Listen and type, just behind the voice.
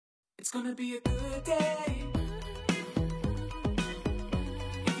It's gonna be a good day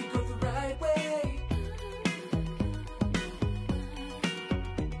if you go the right way.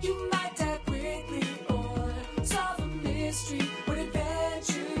 You might die quickly or solve a mystery. What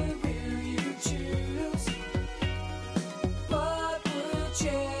adventure will you choose? What would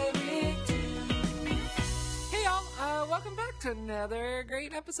Jarek do? Hey y'all, welcome back to another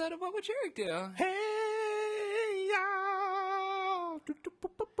great episode of What Would Jarek Do? Hey y'all!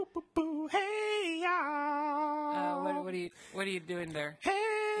 Hey y'all! What are you doing there?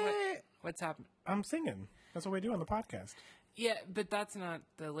 Hey! What's happening? I'm singing. That's what we do on the podcast. Yeah, but that's not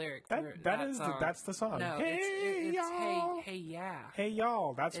the lyric. That's the song. No, Hey it's y'all! hey yeah. Hey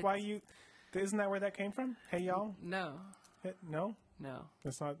y'all! That's why you. Isn't that where that came from? Hey y'all? No, No, no,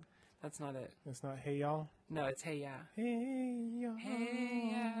 that's not. that's not it. It's not. Hey y'all. No, it's hey yeah. Hey y'all. Hey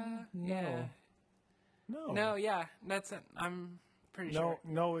yeah. No. Yeah. No. No, yeah. That's it. I'm pretty sure.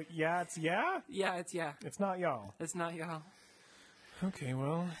 No. Yeah, it's yeah. Yeah, it's yeah. It's not y'all. It's not y'all. Okay,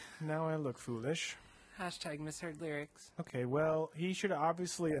 well, now I look foolish. Hashtag misheard lyrics. Okay, well, he should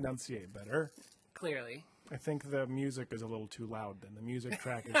obviously enunciate better. Clearly. I think the music is a little too loud then. The music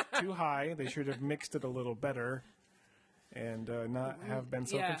track is too high. They should have mixed it a little better and not have been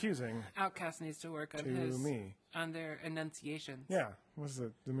so Yeah. confusing Outcast needs to work on to me. on their enunciations. Yeah,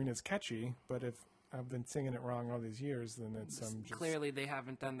 I mean, it's catchy, but if I've been singing it wrong all these years, then it's just... Clearly they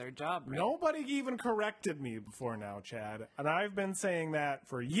haven't done their job right. Nobody even corrected me before now, Chad. And I've been saying that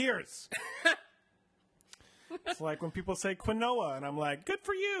for years. It's like when people say quinoa, and I'm like, good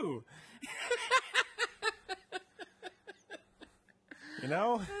for you. You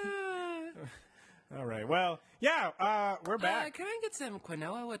know? All right. Well, yeah, we're back. Can I get some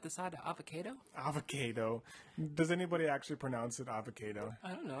quinoa with the side of avocado? Avocado. Does anybody actually pronounce it avocado?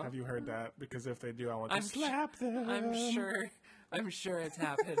 I don't know. Have you heard that? Because if they do, I want to I'm slap them. I'm sure it's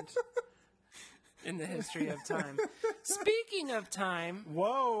happened in the history of time. Speaking of time,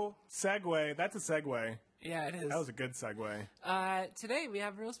 Whoa. Segue. That's a segue. yeah, it is. That was a good segue. Today we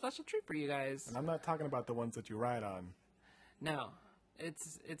have a real special treat for you guys. And I'm not talking about the ones that you ride on. No,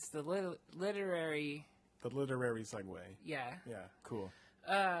 it's the literary. The literary segue. Yeah. Yeah, cool.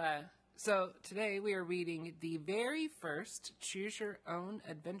 So today we are reading the very first choose your own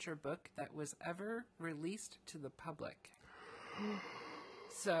adventure book that was ever released to the public.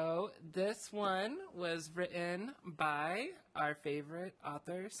 So this one was written by our favorite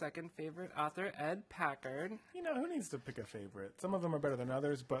author, second favorite author, Ed Packard. You know, who needs to pick a favorite? Some of them are better than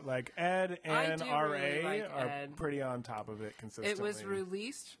others, but like Ed and do R.A. really like are Ed. pretty on top of it consistently. It was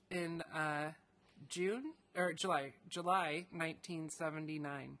released in July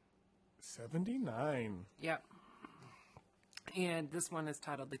 1979. 79. Yep. And this one is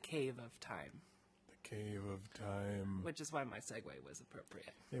titled The Cave of Time, The Cave of Time. which is why my segue was appropriate.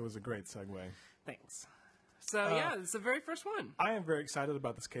 It was a great segue. Thanks. So, yeah, it's the very first one. I am very excited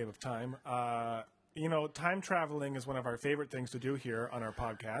about this Cave of Time. You know, time traveling is one of our favorite things to do here on our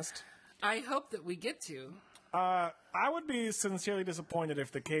podcast. I hope that we get to. I would be sincerely disappointed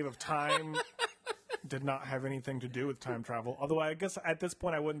if the Cave of Time did not have anything to do with time travel. Although I guess at this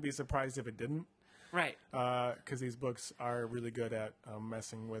point I wouldn't be surprised if it didn't. Right. Because these books are really good at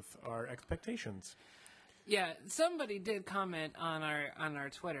messing with our expectations. Yeah, somebody did comment on our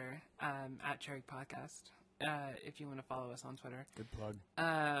Twitter, at Cherry Podcast, if you want to follow us on Twitter, Good plug.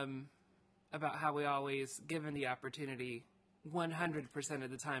 about how we always, given the opportunity, 100%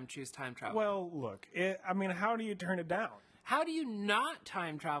 of the time choose time travel. Well, look, I mean, how do you turn it down? How do you not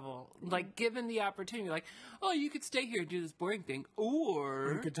time travel? Like, given the opportunity, like, oh, you could stay here and do this boring thing,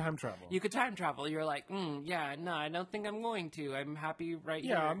 or You could time travel. you could time travel. You're like, yeah, no, I don't think I'm going to. I'm happy right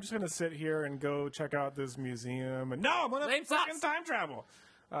here. Yeah, I'm just going to sit here and go check out this museum. And no, I'm going to Blame fucking us. time travel.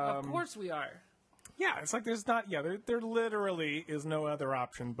 Of course we are. Yeah, it's like there's not, there literally is no other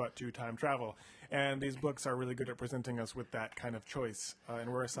option but to time travel. And these books are really good at presenting us with that kind of choice. And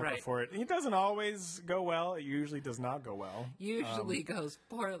we're a sucker Right. for it. It doesn't always go well. It usually does not go well. Usually goes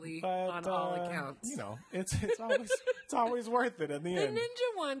poorly But, on all accounts. You know, it's always worth it in the The end.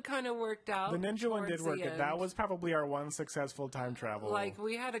 ninja one kind of worked out. The ninja one did towards work. the That end. was probably our one successful time travel. Like,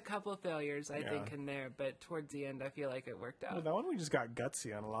 we had a couple failures, I Yeah. think, in there, but towards the end, I feel like it worked out. That one we just got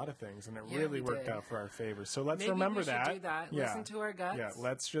gutsy on a lot of things, and it Yeah, really we worked did. out for our favor. So let's Maybe remember we should that. do that. Yeah. Listen to our guts. Yeah,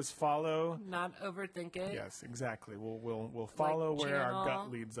 let's just follow. Not overthink it. Yes, exactly. We'll follow where our channel-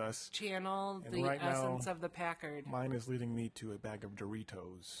 gut leads us. Channel And the right now- essence of the Packard. Mine is leading me to a bag of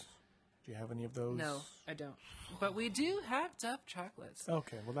Doritos. Do you have any of those? No, I don't. But we do have Duff chocolates.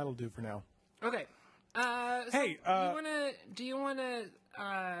 Okay, well that'll do for now. Okay. So Hey, do you wanna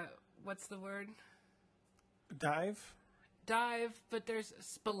what's the word? Dive? dive, but there's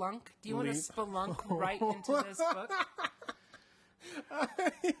spelunk. Do you want to Leap. spelunk right into this book?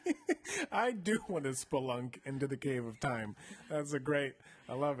 I do want to spelunk into the cave of time. That's a great.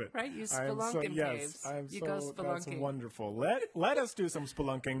 I love it. Right, you I am spelunk in yes, caves. I am You so. go That's spelunking. wonderful. Let us do some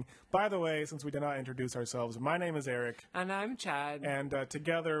spelunking. By the way, since we did not introduce ourselves, my name is Eric, And I'm Chad. and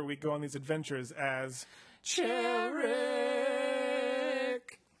together we go on these adventures as Cherrick.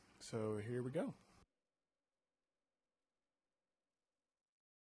 So here we go.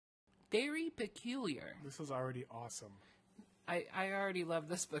 Very peculiar. This is already awesome. I already love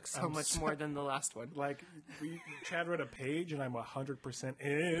this book so I'm much so- more than the last one. Like Chad read a page, and I'm 100%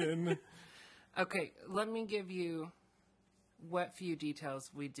 in. Okay, let me give you what few details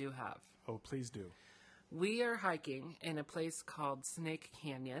we do have. Oh, please do. We are hiking in a place called Snake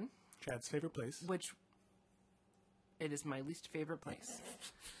Canyon, Chad's favorite place. which it is my least favorite place.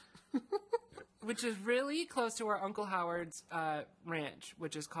 Which is really close to our Uncle Howard's ranch,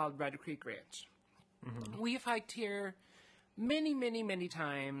 which is called Red Creek Ranch. We've hiked here many, many, many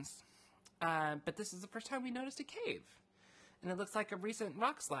times, but this is the first time we noticed a cave. And it looks like a recent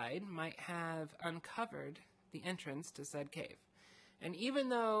rock slide might have uncovered the entrance to said cave. And even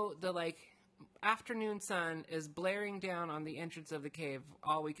though the afternoon sun is blaring down on the entrance of the cave,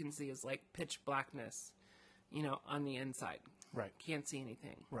 all we can see is pitch blackness, on the inside. Right. Can't see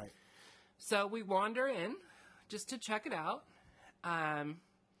anything. Right. So we wander in just to check it out.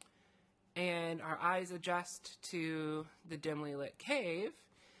 And our eyes adjust to the dimly lit cave,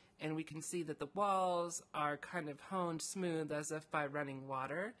 and we can see that the walls are kind of honed smooth as if by running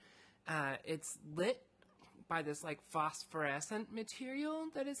water. It's lit by this phosphorescent material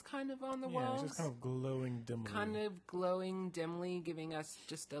that is kind of on the Yeah, walls. it's just kind of glowing dimly. Kind of glowing dimly, giving us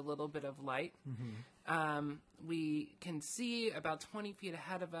just a little bit of light. We can see about 20 feet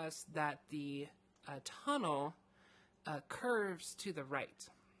ahead of us that the tunnel curves to the right.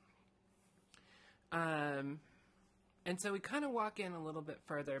 And so we kind of walk in a little bit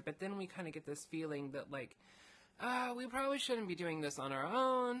further, but then we kind of get this feeling that we probably shouldn't be doing this on our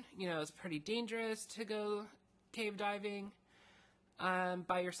own. It's pretty dangerous to go cave diving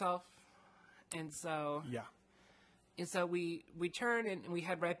by yourself. And so Yeah. we turn and we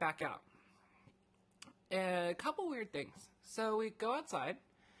head right back out. A couple weird things. So we go outside,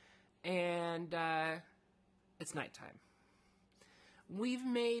 and it's nighttime. We've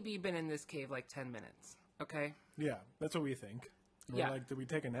maybe been in this cave 10 minutes, okay? Yeah, that's what we think. We're Yeah. did we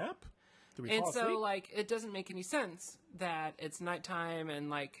take a nap? Did we And fall so, asleep? it doesn't make any sense that it's nighttime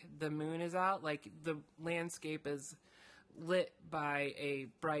and, the moon is out. The landscape is lit by a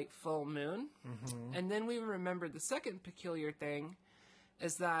bright full moon. And then we remember the second peculiar thing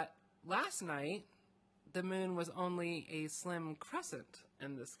is that last night, the moon was only a slim crescent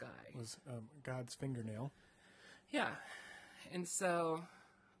in the sky. It was God's fingernail. Yeah. And so,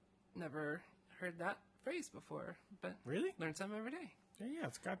 never heard that phrase before, but Really? learn something every day. Yeah,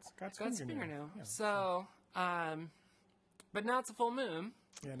 it's God's God's fingernail. fingernail. Yeah, So, but now it's a full moon.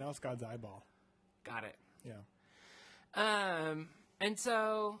 yeah, now it's God's eyeball. Got it. Yeah. And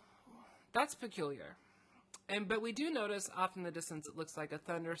so that's peculiar. But we do notice off in the distance it looks like a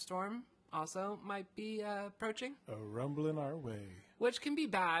thunderstorm also might be approaching, A rumbling our way. which can be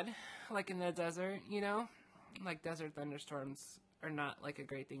bad, in the desert, desert thunderstorms are not a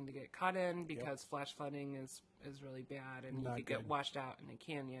great thing to get caught in because flash flooding is really bad, and Not you could get good. washed out in a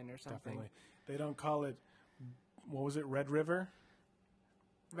canyon or something. Definitely. They don't call it, what was it, Red River?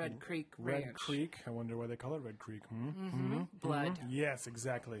 Red Creek Red Ranch. Creek. I wonder why they call it Red Creek. Blood. Yes,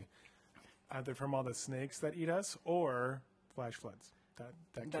 exactly. Either from all the snakes that eat us or flash floods that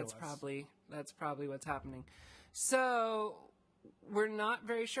kill That's us. probably what's happening. So we're not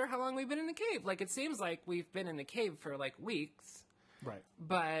very sure how long we've been in the cave. It seems like we've been in the cave for weeks, Right.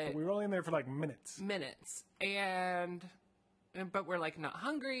 but We were only in there for minutes. minutes. But we're not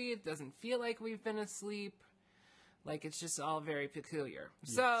hungry. It doesn't feel like we've been asleep. It's just all very peculiar.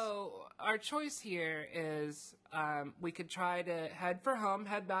 So our choice here is we could try to head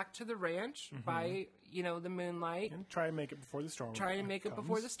back to the ranch by the moonlight. And try and make it before the storm. Try to make it comes.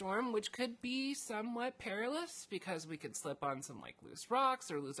 before the storm, which could be somewhat perilous because we could slip on some loose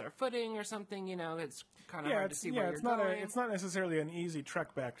rocks or lose our footing or something. It's kind of hard to see where you're going. It's not necessarily an easy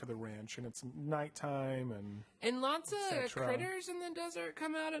trek back to the ranch, and it's nighttime and And lots of cetera. critters in the desert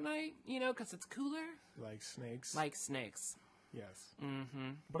come out at night, because it's cooler. like snakes. Like snakes. Yes.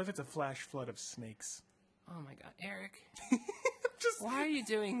 Mm-hmm. What if it's a flash flood of snakes? Oh my God, Eric. Just Why are you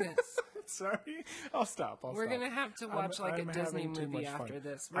doing this? sorry. I'll stop. We're stop. going to have to watch I'm a Disney having too movie much fun. after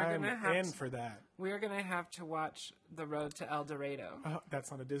this. I'm in for that. We're going to have to watch The Road to El Dorado.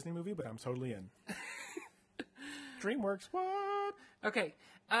 That's not a Disney movie, but I'm totally in. DreamWorks, what? Okay.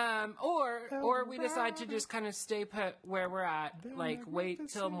 Or we decide to just kind of stay put where we're at, like wait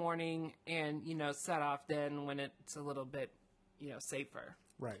till morning and, set off then when it's a little bit, safer.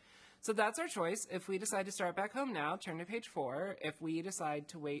 Right. So that's our choice. If we decide to start back home now, turn to page 4. If we decide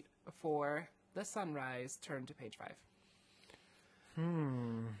to wait for the sunrise, turn to page 5.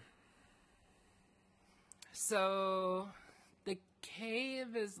 So the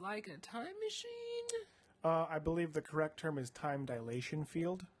cave is like a time machine? I believe the correct term is time dilation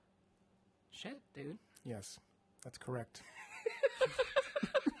field. Shit, dude. Yes, that's correct.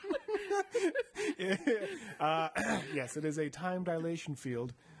 Yes, it is a time dilation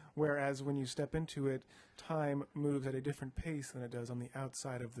field, whereas when you step into it, time moves at a different pace than it does on the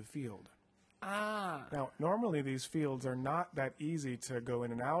outside of the field. Ah. Now, normally these fields are not that easy to go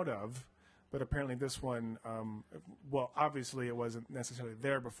in and out of, but apparently this one, obviously it wasn't necessarily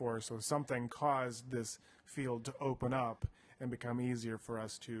there before, so something caused this field to open up and become easier for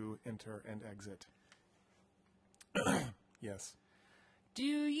us to enter and exit. Yes. Do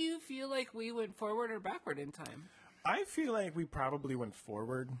you feel like we went forward or backward in time? I feel like we probably went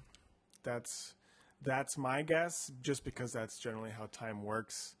forward. That's my guess, just because that's generally how time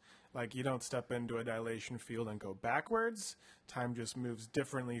works. Like, you don't step into a dilation field and go backwards. Time just moves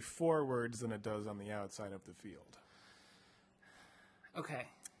differently forwards than it does on the outside of the field. Okay.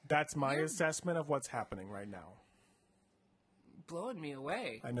 That's my assessment of what's happening right now. Blowing me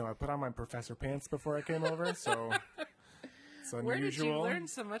away. I know, I put on my professor pants before I came over, so it's unusual. Where did you learn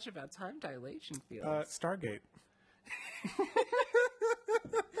so much about time dilation fields? Stargate.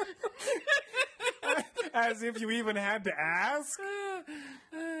 As if you even had to ask.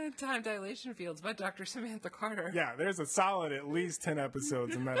 Time dilation fields by Dr. Samantha Carter. Yeah, there's a solid at least 10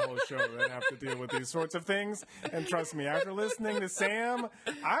 episodes in that whole show that have to deal with these sorts of things. And trust me, after listening to Sam,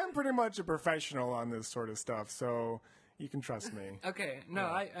 I'm pretty much a professional on this sort of stuff, so you can trust me. Okay, no,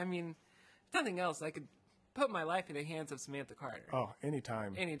 yeah. I mean, if nothing else, I could put my life in the hands of Samantha Carter. Oh,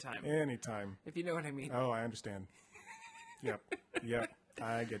 anytime. Anytime. Anytime. If you know what I mean. Oh, I understand. Yep.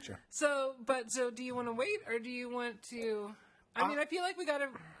 I get you. So do you want to wait, or do you want to... I mean, I feel like we got a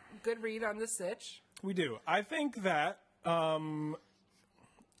good read on the sitch. We do. I think that,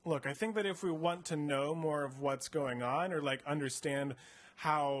 look, I think that if we want to know more of what's going on, or, like, understand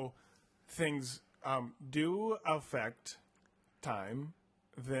how things do affect time,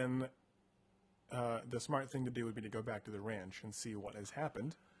 then the smart thing to do would be to go back to the ranch and see what has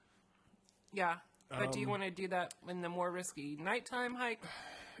happened. Yeah. But do you want to do that in the more risky nighttime hike,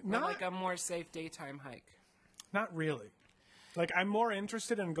 or like a more safe daytime hike? Not really. Like, I'm more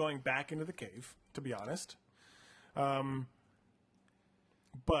interested in going back into the cave, to be honest. But,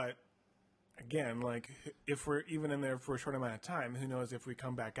 again, like, if we're even in there for a short amount of time, who knows if we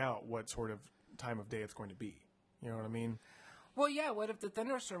come back out what sort of time of day it's going to be. You know what I mean? Well, yeah, what if the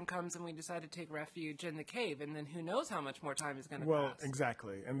thunderstorm comes and we decide to take refuge in the cave, and then who knows how much more time is going to pass? Well,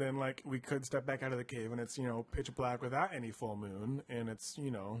 exactly. And then, like, we could step back out of the cave, and it's, pitch black without any full moon, and it's,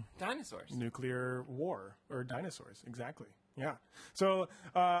 dinosaurs. Nuclear war. Or dinosaurs, exactly. Yeah. So,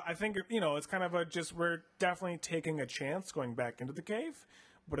 I think, it's kind of we're definitely taking a chance going back into the cave,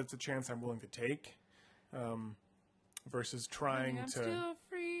 but it's a chance I'm willing to take, versus trying I'm to... still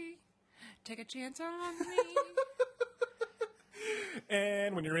free. Take a chance on me.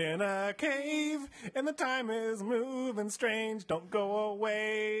 And when you're in a cave and the time is moving strange, don't go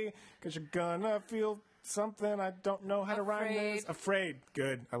away, 'cause you're gonna feel something I don't know how to rhyme this. Afraid.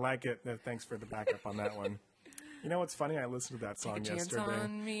 Good. I like it. Thanks for the backup on that one. You know what's funny? I listened to that song yesterday. Take a chance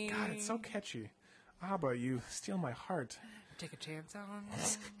on me. God, it's so catchy. Abba, you steal my heart. Take a chance on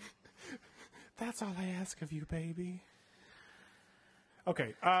me. That's all I ask of you, baby.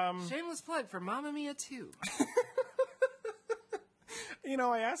 Okay. Shameless plug for Mamma Mia 2.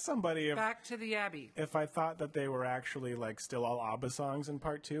 I asked somebody if... Back to the Abbey. If I thought that they were actually, like, still all ABBA songs in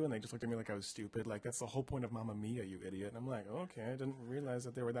part 2, and they just looked at me like I was stupid. Like, that's the whole point of Mamma Mia, you idiot. And I'm like, okay, I didn't realize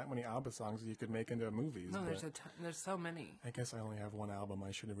that there were that many ABBA songs that you could make into movies. No, there's so many. I guess I only have one album.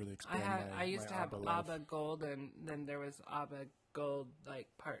 I should have really explained I used to have love. ABBA Gold, and then there was ABBA Gold, like,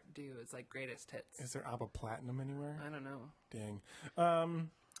 part 2. It's like greatest hits. Is there ABBA Platinum anywhere? I don't know. Dang.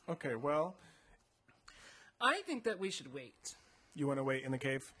 Okay, well... I think that we should wait. You want to wait in the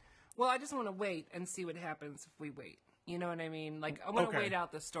cave? Well, I just want to wait and see what happens if we wait. You know what I mean? Like, I want to wait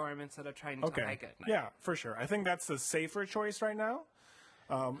out the storm instead of trying to hike it. Yeah, for sure. I think that's the safer choice right now,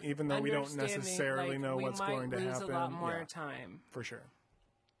 even though we don't necessarily know what's going to happen. We might lose a lot more time. For sure.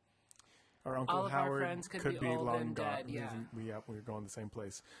 Our Uncle All of Howard our friends could be old long and gone. dead, yeah. We're going the same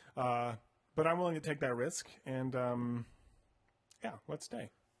place. But I'm willing to take that risk, and let's stay.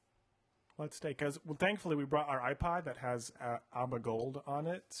 Let's stay, because thankfully we brought our iPod that has ABBA Gold on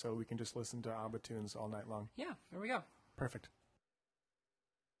it, so we can just listen to ABBA tunes all night long. Yeah, there we go. Perfect.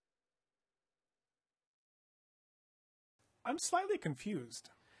 I'm slightly confused.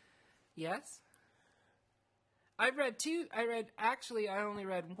 Yes? I only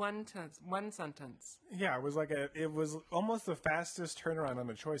read one sentence. Yeah, it was it was almost the fastest turnaround on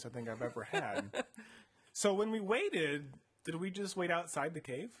a choice I think I've ever had. So when we waited, did we just wait outside the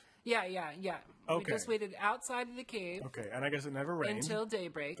cave? Yeah. We Okay. just waited outside of the cave Okay, and I guess it never rained. until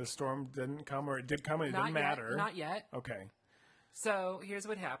daybreak. The storm didn't come, or it did come, and it didn't matter. Not yet. Okay. So here's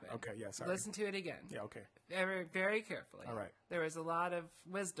what happened. Okay, yeah, sorry. Listen to it again. Yeah, okay. Very, very carefully. All right. There was a lot of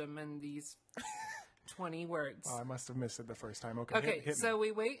wisdom in these 20 words. Oh, I must have missed it the first time. Okay, Okay, hit so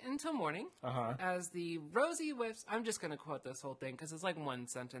we wait until morning Uh-huh. as the rosy wisps. I'm just going to quote this whole thing because it's like one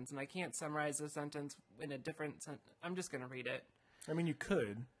sentence, and I can't summarize the sentence in a different sentence. I'm just going to read it. I mean, you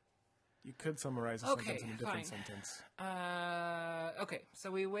could. You could summarize a sentence in a different fine. sentence. Okay, so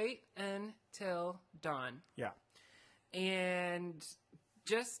we wait until dawn. Yeah. And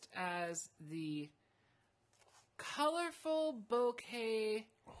just as the colorful bouquet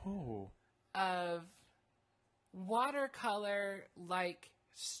Oh. of watercolor like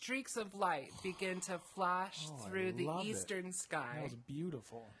streaks of light begin to flash Oh, I through the love it. eastern That sky, was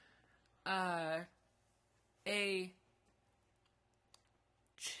beautiful. a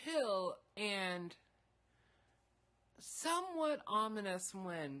chill and somewhat ominous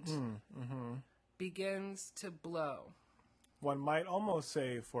wind begins to blow. One might almost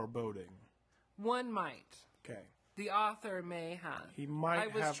say foreboding. One might. Okay. The author may have. He might I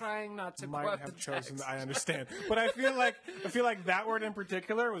was have trying not to might quote have the chosen. text. I understand, but I feel like that word in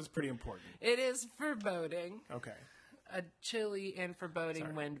particular was pretty important. It is foreboding. Okay. A chilly and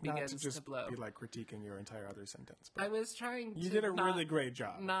foreboding wind Not begins to just to blow. be like critiquing your entire other sentence. But I was trying to. you did a not, really great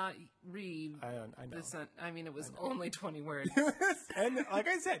job. Not read I know. the sentence. I mean, it was only 20 words. And like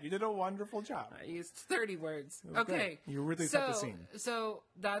I said, you did a wonderful job. I used 30 words. was Okay. great. You really set the scene. So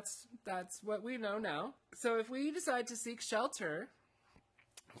that's what we know now. So if we decide to seek shelter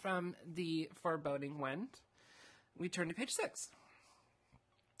from the foreboding wind, we turn to page 6.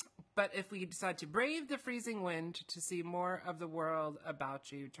 But if we decide to brave the freezing wind to see more of the world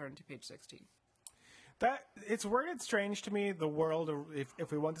about you, turn to page 16. That it's worded strange to me. The world,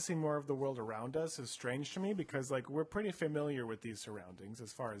 if we want to see more of the world around us, is strange to me because like we're pretty familiar with these surroundings,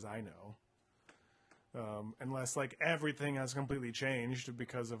 as far as I know. Unless like everything has completely changed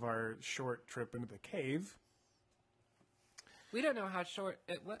because of our short trip into the cave. We don't know how short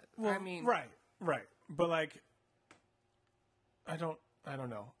it was. Well, I mean, right, but like, I don't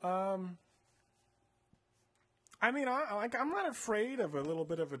know. I mean, I'm not afraid of a little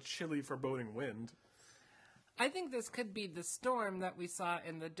bit of a chilly, foreboding wind. I think this could be the storm that we saw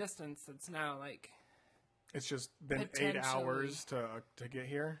in the distance. That's now like, It's just been 8 Potentially. hours to get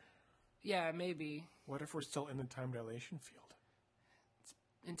here. yeah, maybe What if we're still in the time dilation field?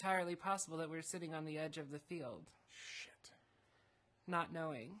 entirely possible that we're sitting on the edge of the field, Shit. not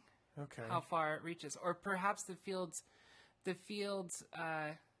knowing Okay. how far it reaches, or perhaps the field's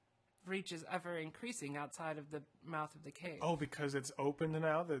reach is ever increasing outside of the mouth of the cave. Oh, because it's opened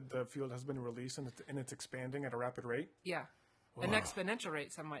now. The field has been released and it's expanding at a rapid rate. Yeah, an exponential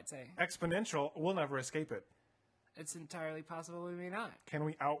rate, some might say. Exponential. We'll never escape it. It's entirely possible we may not. Can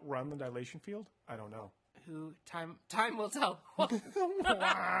we outrun the dilation field? I don't know. Who time will tell.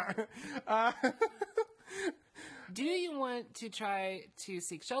 Do you want to try to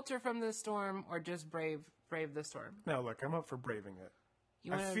seek shelter from this storm, or just brave the storm? No, look, I'm up for braving it.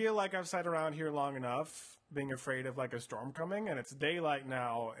 You I wanna- feel like I've sat around here long enough being afraid of like a storm coming, and it's daylight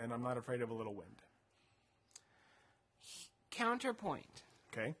now, and I'm not afraid of a little wind. Counterpoint.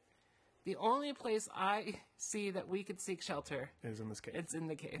 Okay? The only place I see that we could seek shelter, Is in this cave. it's in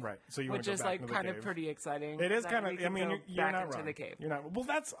the cave. Right. So you want which to go is back like into the kind of cave. pretty exciting. It is that kind we of. I could mean, go you're back not into wrong. the cave. You're not. Well,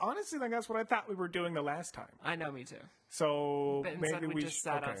 that's honestly, like, that's what I thought we were doing the last time. I know, me too. So But instead maybe we just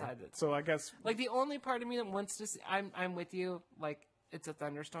sat okay. outside it. So I guess Like the only part of me that wants to see, I'm with you. Like it's a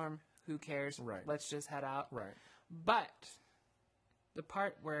thunderstorm. Who cares? Right. Let's just head out. right. But the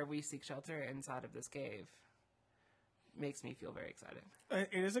part where we seek shelter inside of this cave makes me feel very excited. It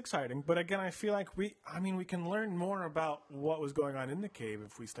is exciting, but again, I feel like we can learn more about what was going on in the cave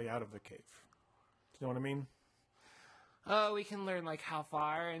if we stay out of the cave. You know what I mean? Oh, we can learn like how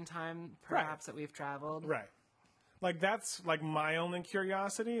far in time perhaps that we've traveled. Right. Like that's like my only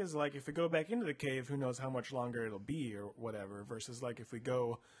curiosity is like if we go back into the cave, who knows how much longer it'll be or whatever. Versus like if we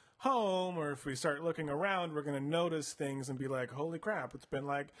go home or if we start looking around, we're gonna notice things and be like, "Holy crap! It's been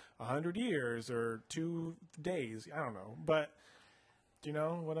like 100 years or 2 days." I don't know, but Do you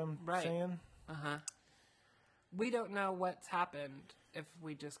know what I'm Right. saying? We don't know what's happened if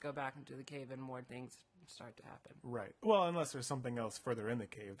we just go back into the cave and more things start to happen. Right. Well, unless there's something else further in the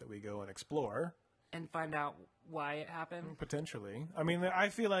cave that we go and explore. And find out why it happened. Potentially. I mean, I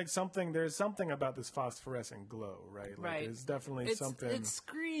feel like there's something about this phosphorescent glow, right? Like, Right. There's definitely something. It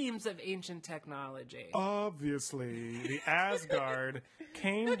screams of ancient technology. Obviously, the Asgard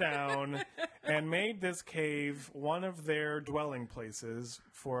came down and made this cave one of their dwelling places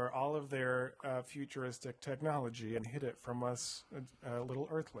for all of their futuristic technology and hid it from us little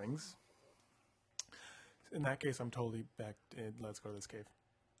earthlings. In that case, I'm totally back. Let's go to this cave.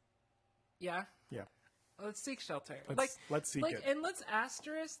 Yeah? Yeah. Let's seek shelter. Let's seek it. And let's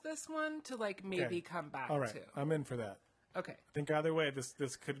asterisk this one to maybe Okay. come back All right. to. I'm in for that. Okay. I think either way,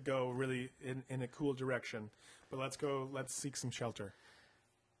 this could go really in a cool direction. But let's seek some shelter.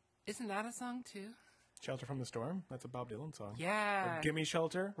 Isn't that a song too? Shelter from the Storm? That's a Bob Dylan song. Yeah. Or Gimme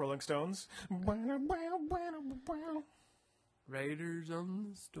Shelter, Rolling Stones. Raiders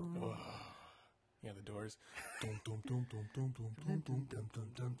on the Storm. Yeah, the Doors.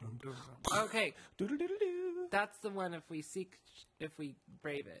 Okay. That's the one if we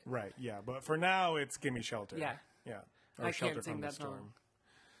brave it. Right, yeah. But for now, it's Gimme Shelter. Yeah. Yeah. Or I Shelter can't sing from the that Storm. song.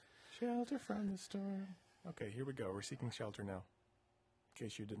 Shelter from the Storm. Okay, here we go. We're seeking shelter now. In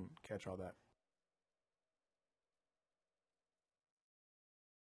case you didn't catch all that.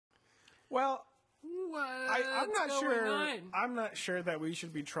 Well, I'm not sure. I'm not sure that we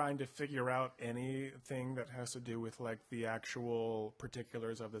should be trying to figure out anything that has to do with the actual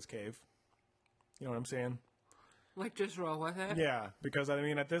particulars of this cave. You know what I'm saying? Just roll with it? Yeah, because I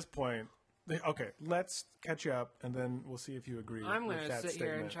mean, at this point, okay, let's catch up, and then we'll see if you agree. I'm with going that to sit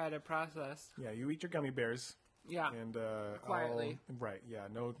statement. here and try to process. Yeah, you eat your gummy bears. Yeah. And Quietly. Right. Yeah.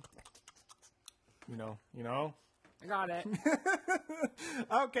 No. You know. I got it.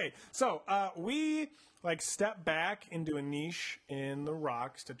 Okay, so we step back into a niche in the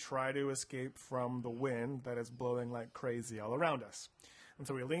rocks to try to escape from the wind that is blowing like crazy all around us. And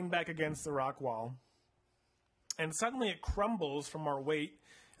so we lean back against the rock wall, and suddenly it crumbles from our weight,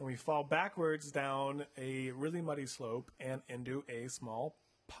 and we fall backwards down a really muddy slope and into a small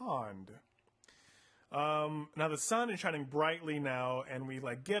pond. Now the sun is shining brightly now, and we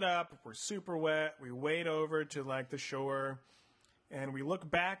get up, we're super wet, we wade over to the shore, and we look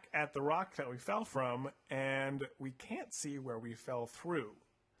back at the rock that we fell from, and we can't see where we fell through.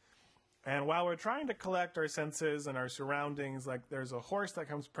 And while we're trying to collect our senses and our surroundings, there's a horse that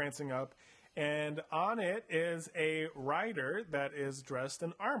comes prancing up, and on it is a rider that is dressed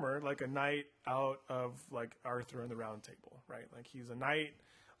in armor, like a knight out of Arthur and the Round Table, right? He's a knight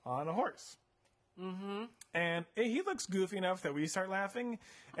on a horse. Mm-hmm. And he looks goofy enough that we start laughing,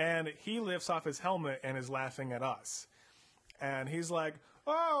 and he lifts off his helmet and is laughing at us. And he's like,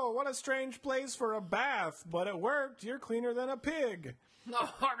 "Oh, what a strange place for a bath, but it worked. You're cleaner than a pig."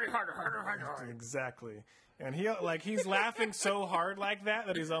 Exactly. And he's laughing so hard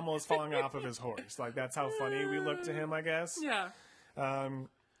that he's almost falling off of his horse. That's how funny we look to him, I guess. Yeah.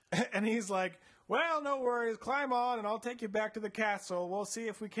 And he's like, "Well, no worries. Climb on, and I'll take you back to the castle. We'll see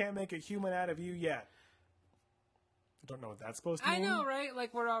if we can't make a human out of you yet." I don't know what that's supposed to mean. I know, right?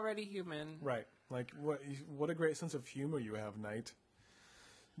 We're already human. Right. What a great sense of humor you have, Knight.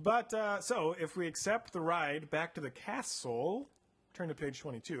 But, so, if we accept the ride back to the castle, turn to page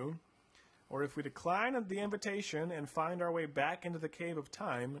 22, or if we decline the invitation and find our way back into the Cave of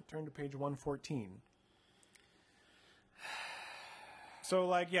Time, turn to page 114.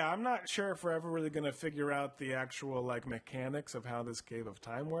 So, I'm not sure if we're ever really going to figure out the actual, mechanics of how this Cave of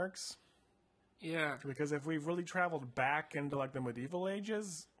Time works. Yeah. Because if we've really traveled back into, the medieval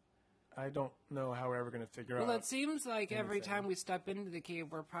ages, I don't know how we're ever going to figure out. Well, it seems like every time we step into the cave,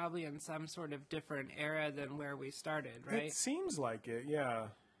 we're probably in some sort of different era than where we started, right? It seems like it, yeah.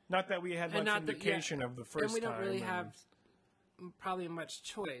 Not that we had much indication of the first time. And we don't really have probably much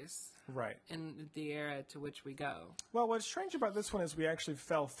choice. Right. In the era to which we go. Well, what's strange about this one is we actually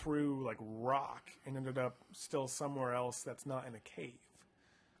fell through, rock and ended up still somewhere else that's not in a cave.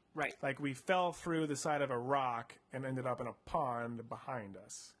 Right. We fell through the side of a rock and ended up in a pond behind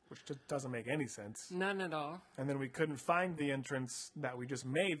us, which just doesn't make any sense. None at all. And then we couldn't find the entrance that we just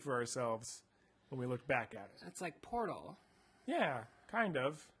made for ourselves when we looked back at it. It's like Portal. Yeah, kind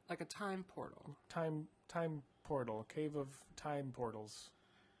of. Like a time portal. Time portal. Cave of time portals.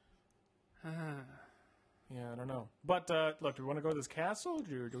 Yeah, I don't know. But, look, do we want to go to this castle,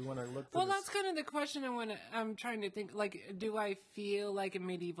 or do we want to look for Well, that's kind of the question I'm trying to think. Do I feel like a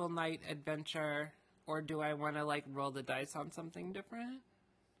medieval knight adventure, or do I want to, roll the dice on something different?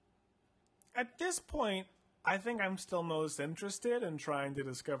 At this point, I think I'm still most interested in trying to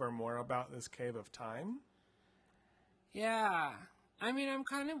discover more about this Cave of Time. Yeah. I mean, I'm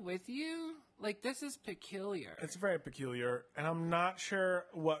kind of with you. Like, this is peculiar. It's very peculiar, and I'm not sure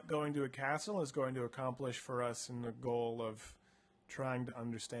what going to a castle is going to accomplish for us in the goal of trying to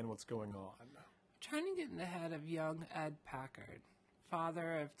understand what's going on. I'm trying to get in the head of young Ed Packard,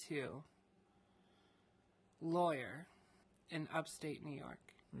 father of two, lawyer in upstate New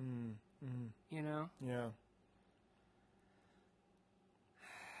York. You know? Yeah.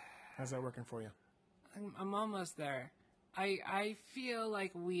 How's that working for you? I'm almost there. I feel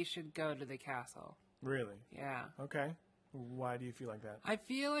like we should go to the castle. Really? Yeah. Okay. Why do you feel like that? I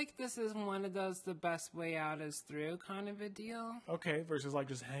feel like this is one of those the best way out is through kind of a deal. Okay, versus like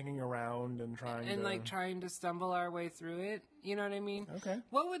just hanging around and trying to stumble our way through it. You know what I mean? Okay.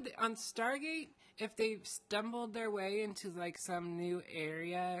 What would on Stargate if they stumbled their way into like some new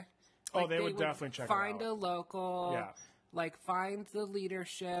area? Like, they would definitely check it out. Find a local. Yeah. Like, find the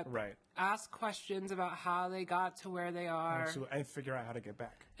leadership. Right. Ask questions about how they got to where they are. Absolutely. And figure out how to get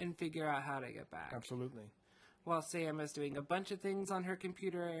back. Absolutely. While Sam is doing a bunch of things on her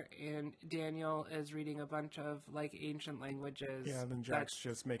computer and Daniel is reading a bunch of, like, ancient languages. Yeah, then Jack's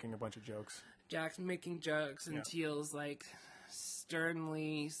just making a bunch of jokes. Jack's making jokes and Teal's, like,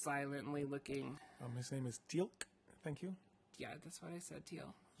 sternly, silently looking. His name is Teal'c. Thank you. Yeah, that's what I said,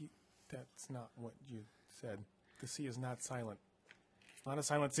 Teal. That's not what you said. The C is not silent. It's not a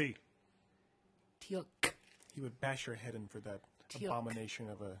silent C. Teal'c. He would bash your head in for that abomination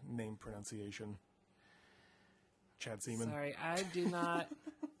of a name pronunciation. Chad Seaman. Sorry, I do not.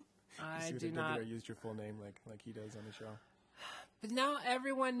 I do not. I used your full name like he does on the show. But now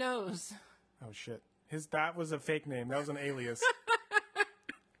everyone knows. Oh shit! That was a fake name. That was an alias.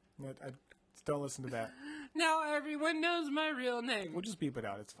 Don't listen to that. Now everyone knows my real name. We'll just beep it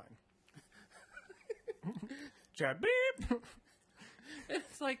out. It's fine. Chad beep.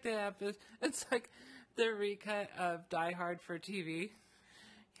 It's like the episode. It's like the recut of Die Hard for TV.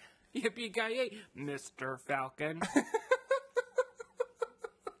 Yippee-ki-yay, Mr. Falcon.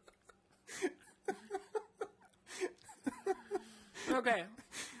 Okay.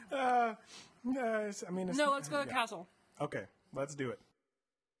 Yes, I mean... No, let's go to the castle. Okay, let's do it.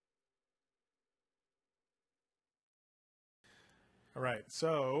 All right,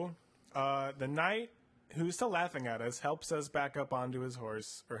 so the knight who's still laughing at us helps us back up onto his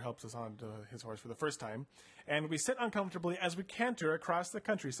horse, or helps us onto his horse for the first time, and we sit uncomfortably as we canter across the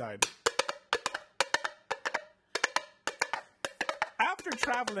countryside. After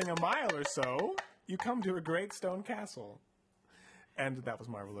traveling a mile or so, you come to a great stone castle. And that was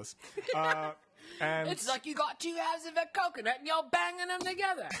marvelous. And it's like you got two halves of a coconut and you're banging them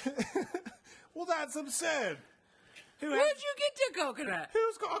together. Well, that's absurd. Where'd you get your coconut?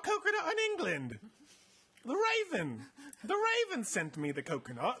 Who's got a coconut in England? The Raven. The Raven sent me the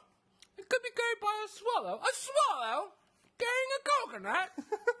coconut. It could be carried by a swallow. A swallow carrying a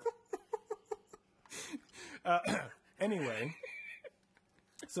coconut? Anyway,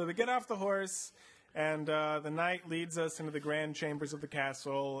 so we get off the horse, and the knight leads us into the grand chambers of the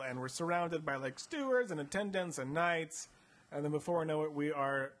castle, and we're surrounded by, like, stewards and attendants and knights, and then before we know it, we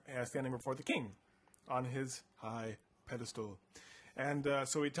are standing before the king on his high pedestal. And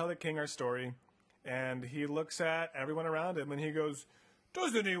so we tell the king our story, and he looks at everyone around him, and he goes,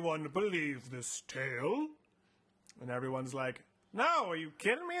 "Does anyone believe this tale?" And everyone's like, "No, are you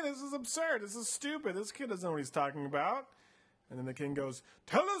kidding me? This is absurd. This is stupid. This kid doesn't know what he's talking about." And then the king goes,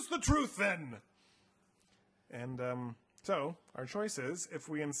 "Tell us the truth then." And so our choice is, if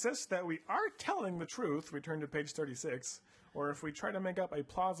we insist that we are telling the truth, we turn to page 36, or if we try to make up a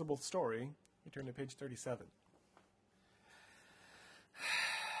plausible story, we turn to page 37.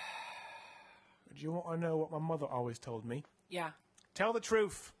 Do you want to know what my mother always told me? Yeah. Tell the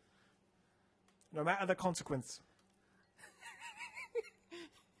truth, no matter the consequence.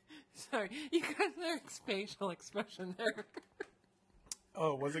 Sorry, you got their facial expression there.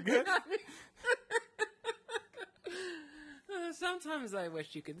 Oh, was it good? Sometimes I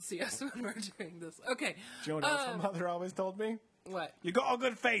wish you could see us when we're doing this. Okay. Do you know what else my mother always told me? What? You got a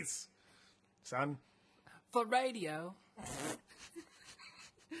good face, son. For radio.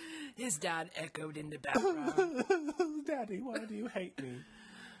 His dad echoed in the background. Daddy, why do you hate me?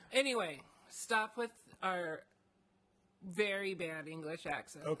 Anyway, stop with our very bad English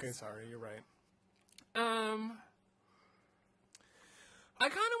accent. Okay, sorry, you're right. I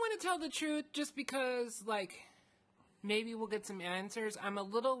kind of want to tell the truth just because, like, maybe we'll get some answers. I'm a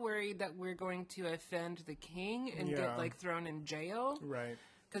little worried that we're going to offend the king and get, like, thrown in jail. Right.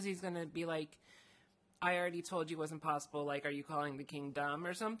 Because he's going to be like, I already told you wasn't possible. Like, are you calling the king dumb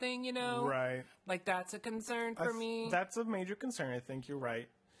or something, you know? Right. Like, that's a concern for me. That's a major concern. I think you're right.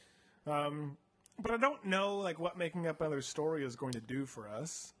 But I don't know, like, what making up another story is going to do for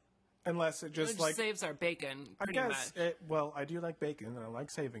us. Unless it just, like... saves our bacon, pretty I guess, much. Well, I do like bacon, and I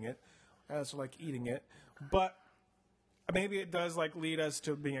like saving it. I also like eating it. But maybe it does, like, lead us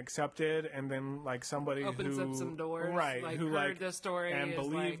to being accepted, and then, like, somebody Opens who... up some doors. Right. Like, who, heard like, the story. and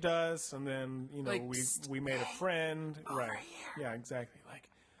believed us, and then, you know, like, we made a friend. over Right. here. Yeah, exactly. Like,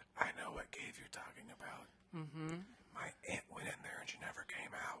 I know what cave you're talking about. Mm-hmm. My aunt went in there, and she never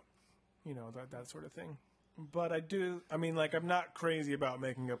came out. You know, that sort of thing. But I'm not crazy about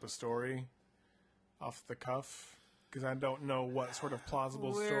making up a story off the cuff, because I don't know what sort of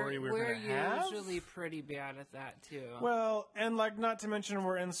plausible story we're going to have. We're usually pretty bad at that, too. Well, and, like, not to mention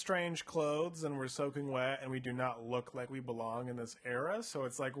we're in strange clothes, and we're soaking wet, and we do not look like we belong in this era, so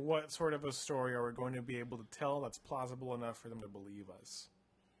it's like, what sort of a story are we going to be able to tell that's plausible enough for them to believe us?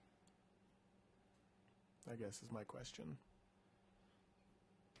 I guess is my question.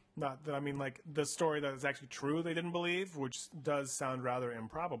 Not that, like, the story that is actually true they didn't believe, which does sound rather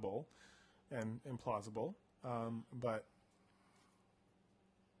improbable and implausible, but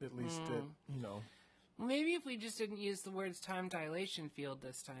at least it, you know. Maybe if we just didn't use the words time dilation field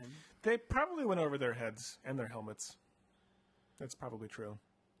this time. They probably went over their heads and their helmets. That's probably true.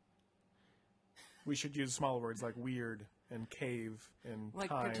 We should use small words like weird and cave and Like,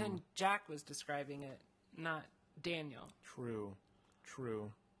 time. pretend Jack was describing it, not Daniel. True.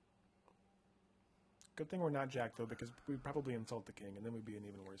 Good thing we're not Jack, though, because we'd probably insult the king, and then we'd be in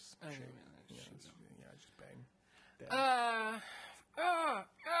even worse shape. Just bang. I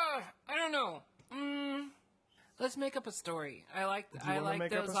don't know. Let's make up a story. I like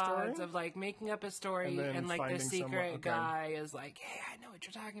those odds of, like, making up a story and like, the secret guy is like, hey, I know what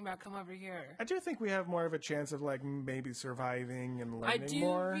you're talking about. Come over here. I do think we have more of a chance of, like, maybe surviving and learning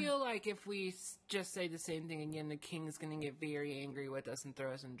more. I do feel like if we just say the same thing again, the king's going to get very angry with us and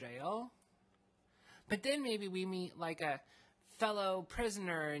throw us in jail. But then maybe we meet, like, a fellow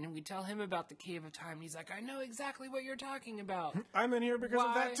prisoner and we tell him about the Cave of Time. He's like, I know exactly what you're talking about. I'm in here because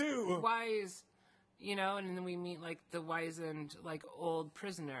of that, too. Wise, you know, and then we meet, like, the wizened, like, old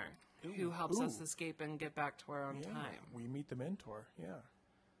prisoner who helps us escape and get back to our own time. We meet the mentor, yeah.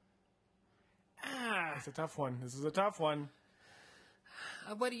 Ah. It's a tough one. This is a tough one.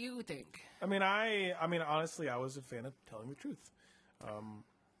 What do you think? I mean, honestly, I was a fan of telling the truth.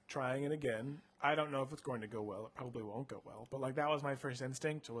 Trying it again. I don't know if it's going to go well. It probably won't go well. But, like, that was my first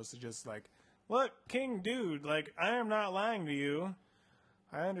instinct, was to just, like, look, King Dude, like, I am not lying to you.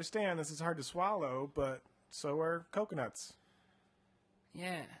 I understand this is hard to swallow, but so are coconuts.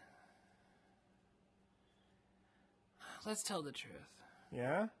 Yeah. Let's tell the truth.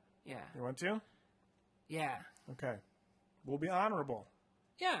 Yeah? Yeah. You want to? Yeah. Okay. We'll be honorable.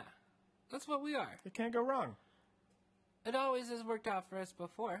 Yeah. That's what we are. It can't go wrong. It always has worked out for us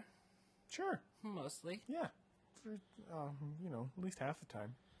before. Sure. Mostly. Yeah. For, at least half the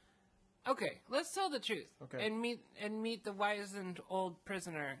time. Okay, let's tell the truth. Okay. And meet the wizened old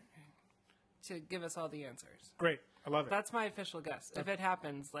prisoner to give us all the answers. Great. I love it. That's my official guess. If it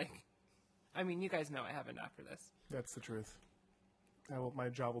happens, like, I mean, you guys know I haven't after this. That's the truth. My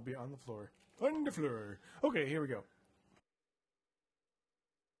jaw will be on the floor. On the floor. Okay, here we go.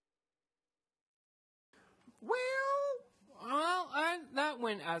 Well, that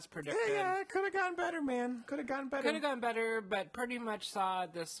went as predicted. Yeah, could have gone better, man. Could have gone better, but pretty much saw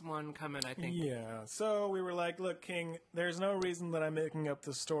this one coming, I think. Yeah, so we were like, look, King, there's no reason that I'm making up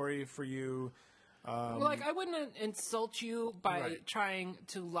the story for you. Like, I wouldn't insult you by trying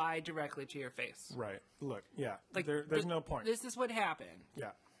to lie directly to your face. Right. Look, yeah, like, there's no point. This is what happened.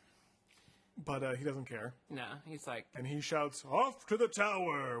 Yeah. But he doesn't care. No, he's like... And he shouts, off to the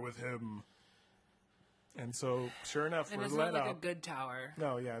tower with him. And so, sure enough, we're let up. And it's not like a good tower.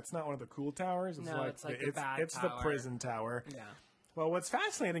 No, yeah, it's not one of the cool towers. It's like the bad It's tower. the prison tower. Yeah. Well, what's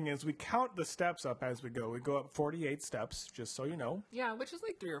fascinating is we count the steps up as we go. We go up 48 steps, just so you know. Yeah, which is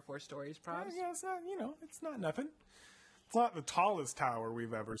like 3 or 4 stories, probably. Yeah, it's not, it's not nothing. It's not the tallest tower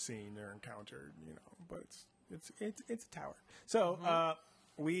we've ever seen or encountered, but it's a tower. So,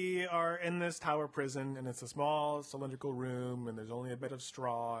 we are in this tower prison, and it's a small cylindrical room, and there's only a bit of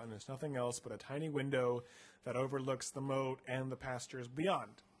straw, and there's nothing else but a tiny window that overlooks the moat and the pastures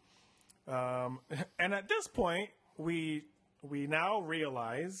beyond. And at this point, we now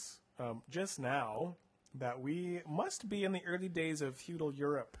realize, just now, that we must be in the early days of feudal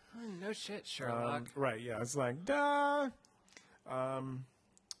Europe. Oh, no shit, Sherlock. Right, yeah, it's like, duh!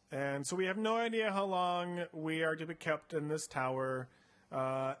 And so we have no idea how long we are to be kept in this tower.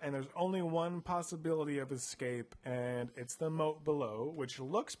 And and there's only one possibility of escape, and it's the moat below, which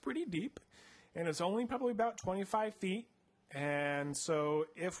looks pretty deep, and it's only probably about 25 feet. And so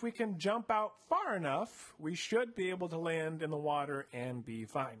if we can jump out far enough, we should be able to land in the water and be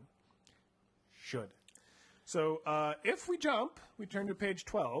fine. Should. So if we jump, we turn to page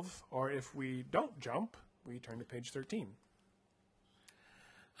 12, or if we don't jump, we turn to page 13.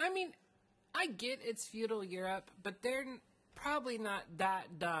 I mean, I get it's feudal Europe, but they're probably not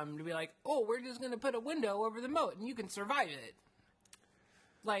that dumb to be like, oh, we're just going to put a window over the moat and you can survive it.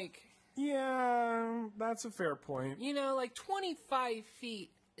 Like... Yeah, that's a fair point. You know, like 25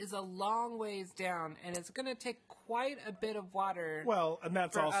 feet is a long ways down, and it's going to take quite a bit of water Well, and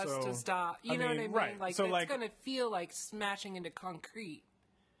that's for also... us to stop. You know what I mean? Right. Like, so, it's going to feel like smashing into concrete.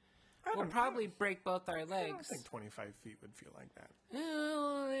 We'll probably break both our I don't legs. think 25 feet would feel like that.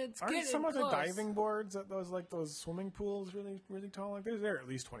 It's Aren't getting some of the close. diving boards at those swimming pools really, really tall? Like, they're at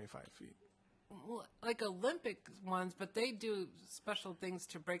least 25 feet. Like Olympic ones, but they do special things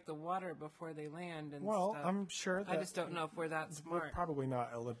to break the water before they land and Well, stuff. I'm sure that... I just don't know if we're that smart. Probably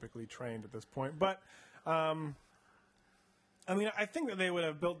not Olympically trained at this point. But, I mean, I think that they would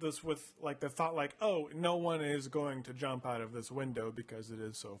have built this with, like, the thought, like, oh, no one is going to jump out of this window because it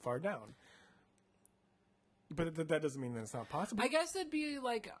is so far down. But that doesn't mean that it's not possible. I guess it'd be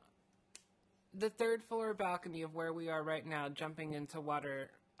like the third floor balcony of where we are right now, jumping into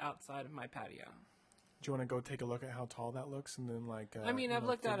water outside of my patio. Do you want to go take a look at how tall that looks and then, like... I mean, I've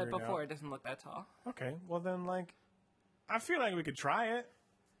looked at it figure before. out? It doesn't look that tall. Okay, well then, like, I feel like we could try it.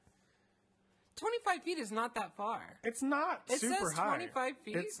 25 feet is not that far. It's not It super says high. 25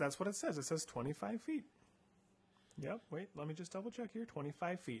 feet. That's what it says. It says 25 feet. Yep, wait, let me just double check here.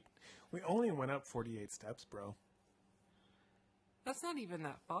 25 feet. We only went up 48 steps, bro. That's not even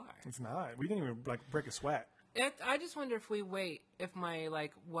that far. It's not. We didn't even, like, break a sweat. I just wonder if we wait, if my,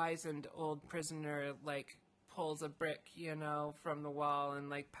 like, wizened old prisoner, like, pulls a brick, you know, from the wall and,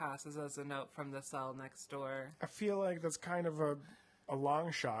 like, passes us a note from the cell next door. I feel like that's kind of a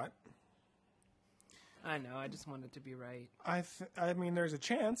long shot. I know, I just want it to be right. I mean, there's a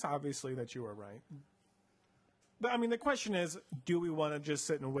chance, obviously, that you are right. But, I mean, the question is, do we want to just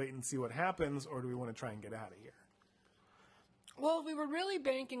sit and wait and see what happens, or do we want to try and get out of here? Well, if we were really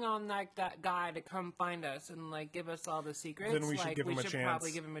banking on, like, that guy to come find us and, like, give us all the secrets, Then we should like, give him a should chance.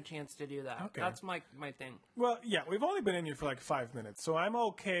 probably give him a chance to do that. Okay. That's my thing. Well, yeah, we've only been in here for like 5 minutes, so I'm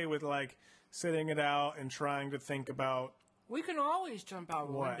okay with like sitting it out and trying to think about We can always jump out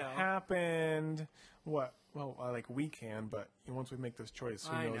a what window. happened. Like we can, but once we make this choice,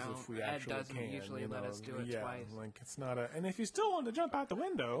 who I knows know. if we Ed actually doesn't can. usually you let know? us do it yeah, twice. Like it's not a. And if you still want to jump out the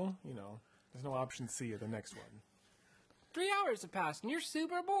window, you know, there's no option C at the next one. 3 hours have passed and you're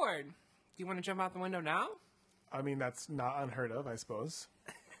super bored. Do you want to jump out the window now? I mean, that's not unheard of, I suppose.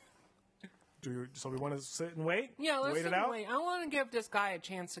 So we want to sit and wait? Yeah, let's wait sit it and out? wait. I want to give this guy a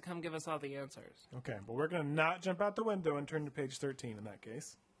chance to come give us all the answers. Okay, but we're going to not jump out the window and turn to page 13 in that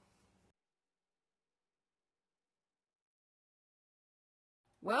case.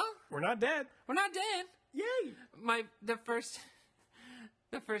 Well, We're not dead. we're not dead. Yay! The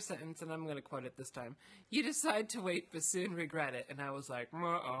first sentence, and I'm going to quote it this time. You decide to wait, but soon regret it. And I was like,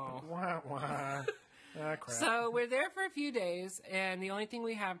 uh-oh. Wah, wah. Ah, crap. So we're there for a few days, and the only thing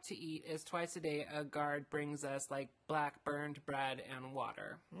we have to eat is twice a day a guard brings us like black burned bread and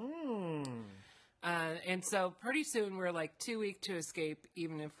water. And so pretty soon we're like too weak to escape,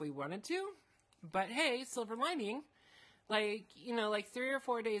 even if we wanted to. But hey, silver lining, like, you know, like 3 or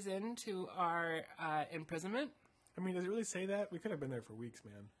 4 days into our imprisonment. I mean, does it really say that? We could have been there for weeks,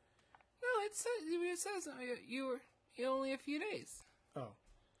 man. No, it says you were only a few days. Oh,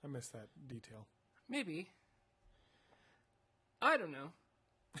 I missed that detail. Maybe. I don't know.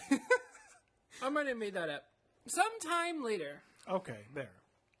 I might have made that up. Sometime later, Okay, there.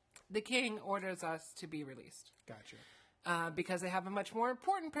 the king orders us to be released. Gotcha. Because they have a much more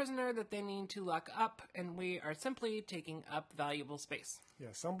important prisoner that they need to lock up, and we are simply taking up valuable space. Yeah,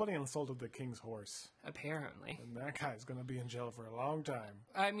 somebody insulted the king's horse, Apparently. and that guy's going to be in jail for a long time.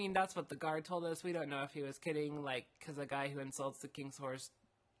 I mean, that's what the guard told us. We don't know if he was kidding, like, because a guy who insults the king's horse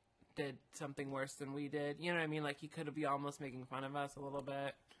did something worse than we did. You know what I mean? Like, he could be almost making fun of us a little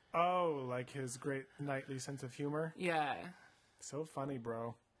bit. Oh, like his great knightly sense of humor? Yeah. So funny,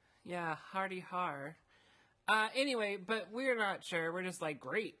 bro. Yeah, hardy har. Anyway, but we're not sure. We're just like,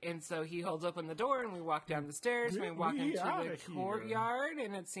 great. And so he holds open the door and we walk down the stairs and we Get walk me into outta the here. courtyard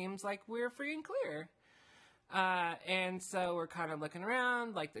and it seems like we're free and clear. And so we're kind of looking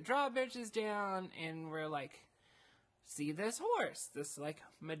around, like the drawbridge is down and we're like, see this horse, this like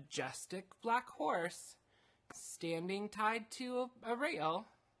majestic black horse standing tied to a rail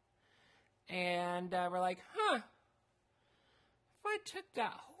And we're like, if I took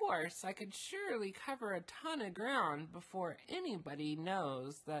that horse, I could surely cover a ton of ground before anybody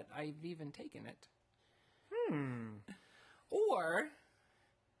knows that I've even taken it. Or,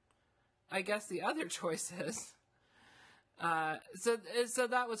 I guess the other choice is, so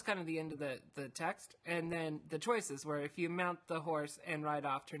that was kind of the end of the text. And then the choices were if you mount the horse and ride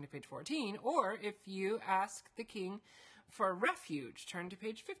off, turn to page 14, or if you ask the king for refuge, turn to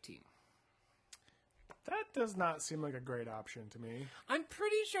page 15. That does not seem like a great option to me. I'm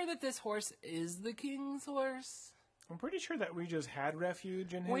pretty sure that this horse is the king's horse. I'm pretty sure that we just had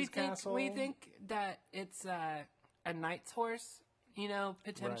refuge in his castle. We think that it's a knight's horse,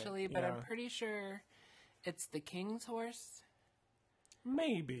 potentially, Right, but yeah. I'm pretty sure it's the king's horse.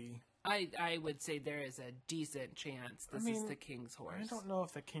 Maybe. I would say there is a decent chance this is the king's horse. I don't know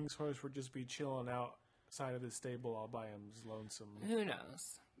if the king's horse would just be chilling outside of the stable all by his lonesome. Who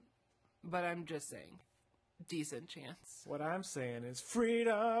knows? But I'm just saying, decent chance. What I'm saying is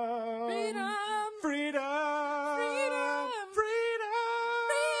freedom! Freedom! Freedom! Freedom!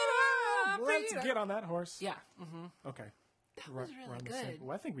 Freedom! Let's Freedom! get on that horse. Yeah. Mm-hmm. Okay. That was We're really on the same- good.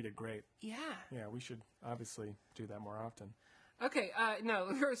 Well, I think we did great. Yeah. Yeah, we should obviously do that more often. Okay, no,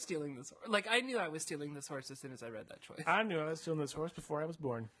 we're stealing this horse. Like, I knew I was stealing this horse as soon as I read that choice. I knew I was stealing this horse before I was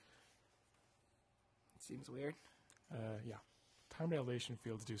born. Seems weird. Yeah. Time dilation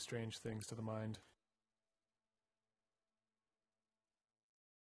fields do strange things to the mind.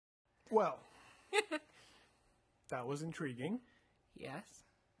 Well, that was intriguing. Yes.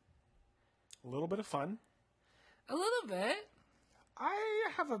 A little bit of fun. A little bit. I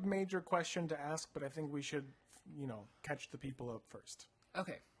have a major question to ask, but I think we should, catch the people up first.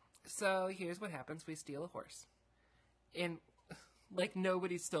 Okay, so here's what happens. We steal a horse. And, like,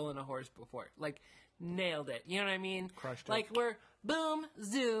 nobody's stolen a horse before. Like, nailed it. You know what I mean? Crushed it. Like, we're boom,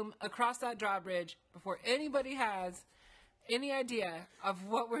 zoom, across that drawbridge before anybody has any idea of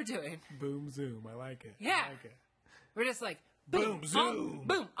what we're doing. Boom, zoom. I like it. Yeah. I like it. We're just like, Boom, boom, zoom.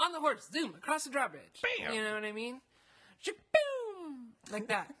 boom, on the horse, zoom, across the drawbridge. Bam. You know what I mean? Boom! Like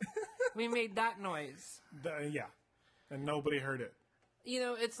that. We made that noise. Yeah. And nobody heard it.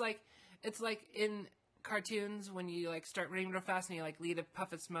 It's like in cartoons when you like start running real fast and you like lead a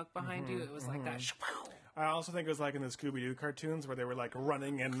puff of smoke behind you. It was like that. I also think it was like in the Scooby-Doo cartoons where they were like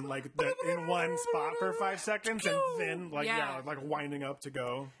running and like in one spot for 5 seconds and then like winding up to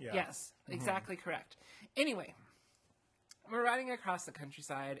go. Yeah. Yes, exactly correct. Anyway, we're riding across the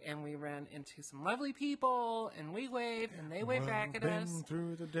countryside and we ran into some lovely people and we waved and they waved back at us. Been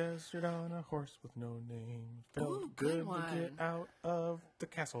through the desert on a horse with no name. Felt Ooh, good good to one. get out of the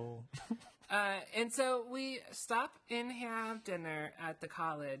castle. And so we stop and have dinner at the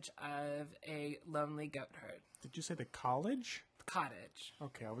college of a lonely goat herd. Did you say the college? Cottage.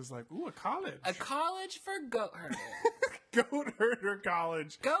 Okay, I was like, ooh, a college. A college for goat herders. Goat herder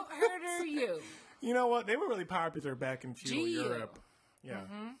college. Goat herder you. You know what? They were really popular back in feudal GU. Europe. Yeah.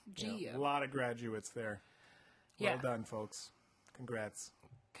 GU. Yeah, a lot of graduates there. Well Yeah. done, folks. Congrats.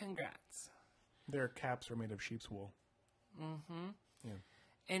 Congrats. Their caps were made of sheep's wool.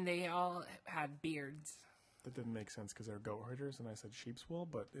 And they all had beards. That didn't make sense because they're goat herders, and I said sheep's wool,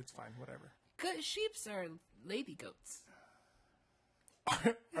 but it's fine, whatever. Good sheeps are lady goats.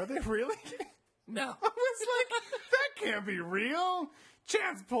 Are they really? No. I was like, that can't be real.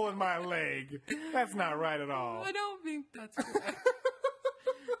 Chance pulling my leg. That's not right at all. I don't think that's correct.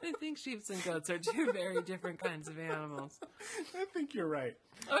 I think sheeps and goats are two very different kinds of animals. I think you're right.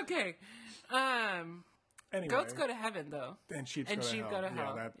 Okay. Anyway, Goats go to heaven, though. and sheep and go to sheep hell. go to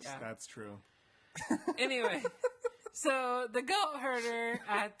hell. Yeah, that's true. Anyway, so the goat herder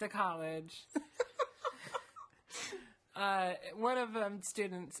at the college, one of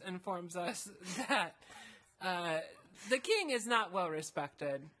students informs us that the king is not well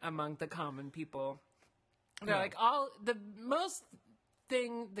respected among the common people. They're like, the most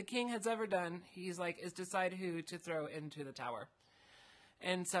thing the king has ever done, he's like, is decide who to throw into the tower.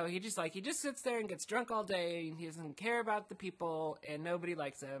 And so he just sits there and gets drunk all day, and he doesn't care about the people, and nobody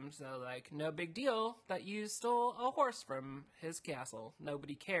likes him. So, like, no big deal that you stole a horse from his castle.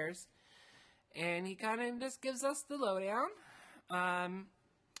 Nobody cares. And he kind of just gives us the lowdown.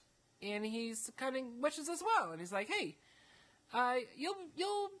 And he's kind of wishes us well. And he's like, hey,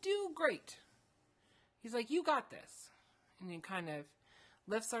 you'll do great. He's like, you got this. And he kind of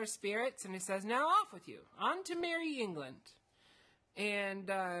lifts our spirits, and he says, now off with you. On to merry England. And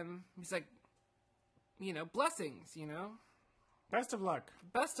he's like, blessings, Best of luck.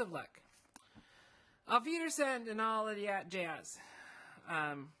 Best of luck. Auf Wiedersehen and all of that jazz.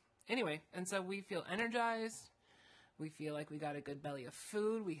 Anyway, and so we feel energized. We feel like we got a good belly of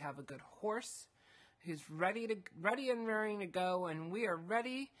food. We have a good horse who's ready and raring to go, and we are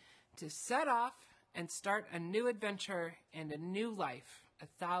ready to set off and start a new adventure and a new life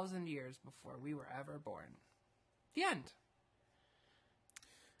 1,000 years before we were ever born. The end.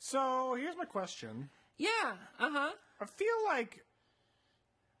 So here's my question. Yeah, I feel like,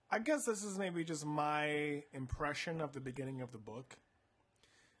 I guess this is maybe just my impression of the beginning of the book,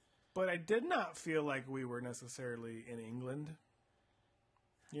 but I did not feel like we were necessarily in England.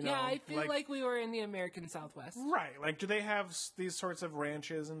 You know, yeah, I feel like we were in the American Southwest. Right. Like, do they have these sorts of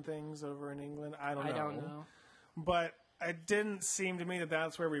ranches and things over in England? I don't know. But it didn't seem to me that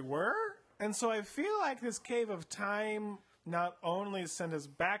that's where we were. And so I feel like this Cave of Time not only sent us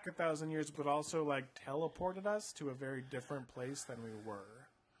back 1,000 years, but also, like, teleported us to a very different place than we were.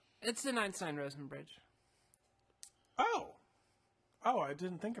 It's the Einstein-Rosen Bridge. Oh, I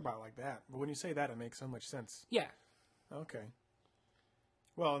didn't think about it like that. But when you say that, it makes so much sense. Yeah. Okay.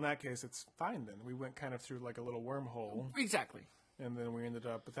 Well, in that case, it's fine then. We went kind of through like a little wormhole. Exactly. And then we ended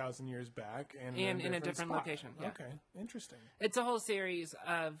up 1,000 years back and in a different spot. location. Yeah. Okay, interesting. It's a whole series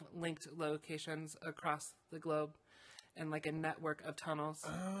of linked locations across the globe and like a network of tunnels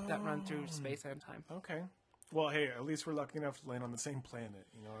that run through space and time. Okay. Well, hey, at least we're lucky enough to land on the same planet.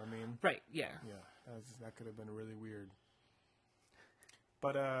 You know what I mean? Right, yeah. Yeah, that could have been really weird.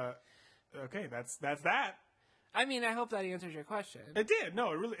 But, okay, that's that. I mean, I hope that answers your question. It did.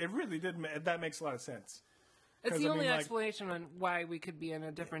 No, it really did. That makes a lot of sense. It's the only explanation on why we could be in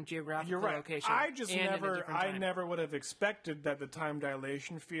a different geographical You're right. location. I never would have expected that the time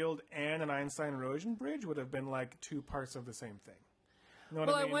dilation field and an Einstein-Rosen bridge would have been like two parts of the same thing. You know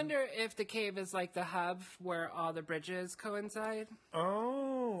what I mean? I wonder if the cave is like the hub where all the bridges coincide.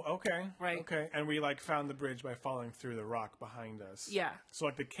 Oh, okay. Right. Okay. And we like found the bridge by falling through the rock behind us. Yeah. So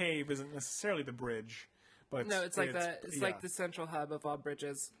like the cave isn't necessarily the bridge, but it's like the central hub of all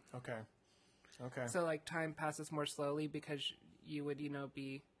bridges. Okay. Okay. So like time passes more slowly because you would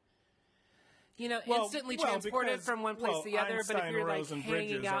be instantly transported from one place to the other. But if you're like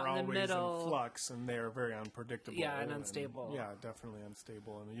hanging out in the middle, in flux, and they're very unpredictable. Yeah, and unstable. Yeah, definitely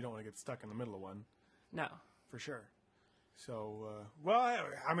unstable, and you don't want to get stuck in the middle of one. No, for sure. So,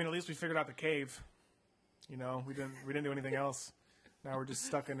 I mean, at least we figured out the cave. You know, we didn't do anything else. Now we're just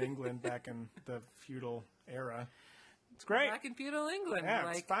stuck in England back in the feudal era. It's great. Back in feudal England. Yeah,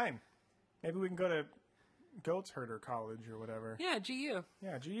 it's fine. Maybe we can go to Goats Herder College or whatever. Yeah, GU.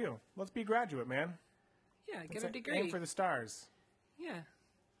 Yeah, GU. Let's be graduate, man. Yeah, get a degree. Aim for the stars. Yeah.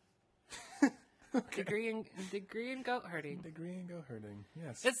 Okay. Degree in goat herding. Degree in goat herding.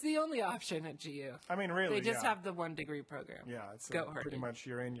 Yes. It's the only option at GU. I mean, really. They just have the 1 degree program. Yeah, it's goat herding. Pretty much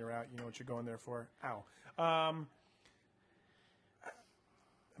you're in, you're out. You know what you're going there for. Ow.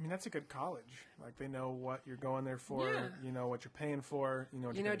 I mean, that's a good college. Like, they know what you're going there for. Yeah. You know what you're paying for. You know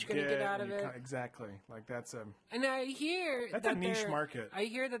what you're going to get out of it. Exactly. Like, that's a... And I hear that's a niche market. I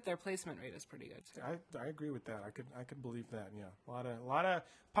hear that their placement rate is pretty good, too. I agree with that. I could believe that, yeah. A lot of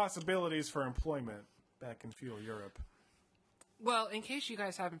possibilities for employment back in feudal Europe. Well, in case you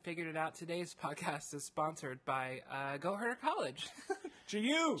guys haven't figured it out, today's podcast is sponsored by Goat Herder College.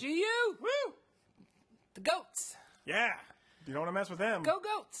 GU! GU! Woo! The goats. Yeah. You don't want to mess with them. Go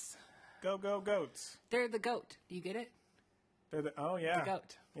goats. Go goats. They're the goat. Do you get it? Oh, yeah. The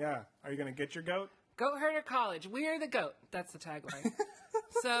goat. Yeah. Are you going to get your goat? Goat Herder College. We are the goat. That's the tagline.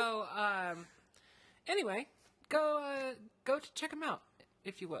 So, anyway, go to check them out,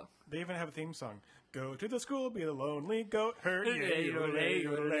 if you will. They even have a theme song. Go to the school, be the lonely goat herder.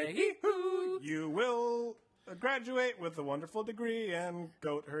 You will graduate with a wonderful degree and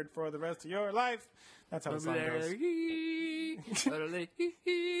goat herd for the rest of your life. That's how the song goes.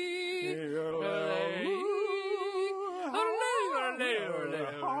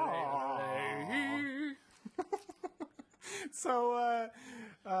 So,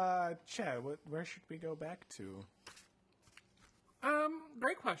 Chad, where should we go back to?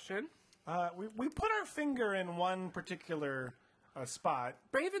 Great question. We put our finger in one particular spot.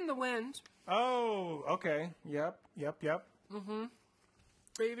 Brave in the Wind. Oh, okay. Yep. Mm-hmm.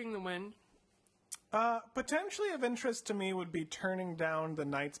 Braving the Wind. Potentially of interest to me would be turning down the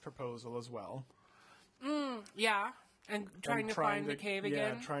knight's proposal as well. Yeah. And trying to find the cave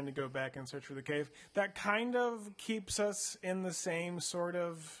again. Yeah, trying to go back and search for the cave. That kind of keeps us in the same sort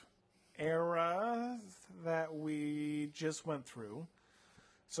of era that we just went through.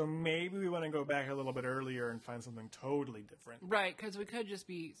 So maybe we want to go back a little bit earlier and find something totally different. Right, because we could just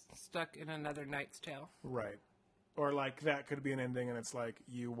be stuck in another Knight's Tale. Right. Or like that could be an ending and it's like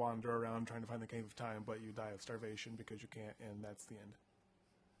you wander around trying to find the Cave of Time, but you die of starvation because you can't, and that's the end.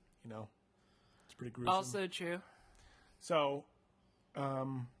 You know? It's pretty gruesome. Also true. So,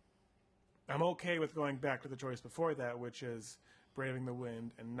 I'm okay with going back to the choice before that, which is braving the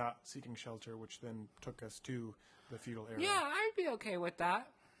wind and not seeking shelter, which then took us to the feudal era. Yeah, I'd be okay with that.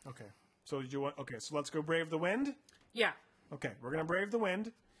 Okay. So did you want? Okay, so let's go brave the wind. Yeah. Okay, we're gonna brave the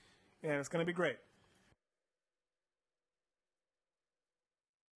wind, and it's gonna be great.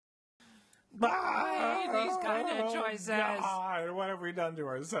 Why these kind of choices? God, what have we done to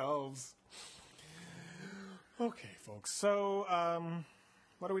ourselves? Okay, folks. So,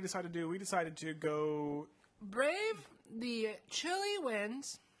 what do we decide to do? We decided to go. Brave the chilly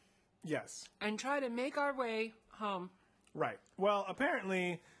winds Yes. and try to make our way home. Right. Well,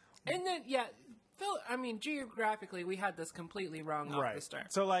 apparently. And then, yeah, geographically, we had this completely wrong off the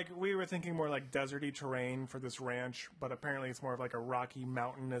start. So, like, we were thinking more like deserty terrain for this ranch, but apparently it's more of like a rocky,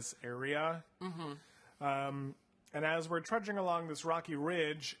 mountainous area. Mm-hmm. And as we're trudging along this rocky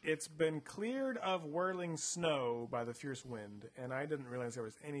ridge, it's been cleared of whirling snow by the fierce wind. And I didn't realize there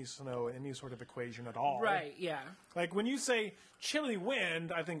was any snow in any sort of equation at all. Right, yeah. Like, when you say chilly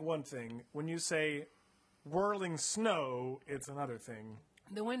wind, I think one thing. When you say whirling snow, it's another thing.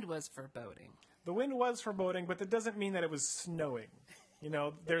 The wind was foreboding. The wind was foreboding, but that doesn't mean that it was snowing. You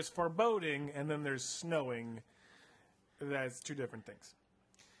know, there's foreboding and then there's snowing. That's two different things.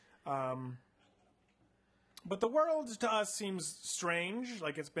 But the world to us seems strange,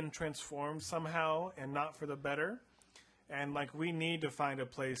 like it's been transformed somehow and not for the better. And like we need to find a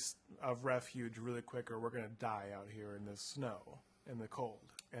place of refuge really quick or we're going to die out here in the snow and the cold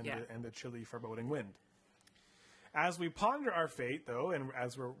and, the chilly foreboding wind. As we ponder our fate, though, and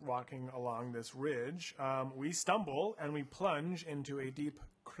as we're walking along this ridge, we stumble and we plunge into a deep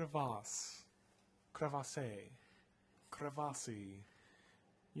crevasse. Crevasse.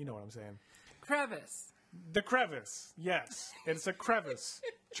 You know what I'm saying. Crevice. The crevice, yes. It's a crevice,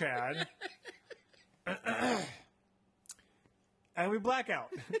 Chad. And we black out.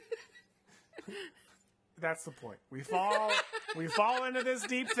 That's the point. We fall into this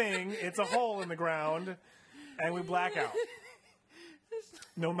deep thing. It's a hole in the ground. And we black out.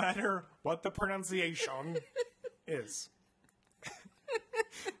 No matter what the pronunciation is.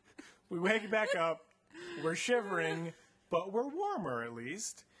 We wake back up. We're shivering, but we're warmer at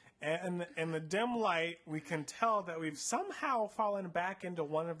least. And in the dim light, we can tell that we've somehow fallen back into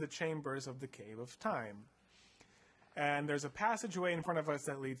one of the chambers of the Cave of Time. And there's a passageway in front of us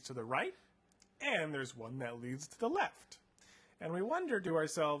that leads to the right, and there's one that leads to the left. And we wonder to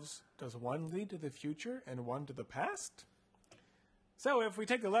ourselves, does one lead to the future and one to the past? So if we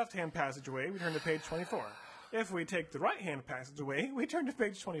take the left-hand passageway, we turn to page 24. If we take the right-hand passageway, we turn to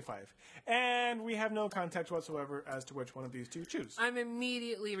page 25. And we have no context whatsoever as to which one of these two choose. I'm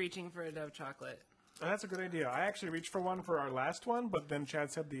immediately reaching for a Dove chocolate. Oh, that's a good idea. I actually reached for one for our last one, but then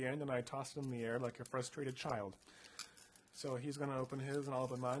Chad said the end, and I tossed it in the air like a frustrated child. So he's going to open his, and I'll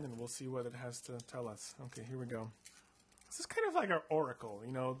open mine, and we'll see what it has to tell us. Okay, here we go. This is kind of like our oracle.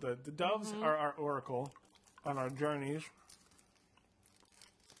 You know, the doves are our oracle on our journeys.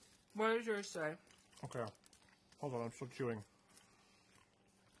 What does yours say? Okay. Hold on, I'm still chewing.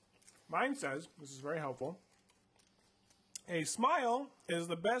 Mine says, this is very helpful, a smile is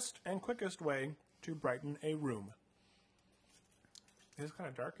the best and quickest way to brighten a room. It's kind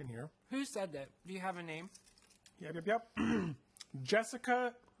of dark in here. Who said that? Do you have a name? Yep.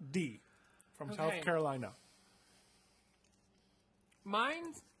 Jessica D. from South Carolina.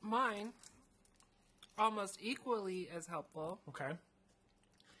 Mine, almost equally as helpful, Okay.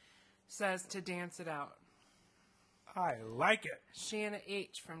 says to dance it out. I like it. Shanna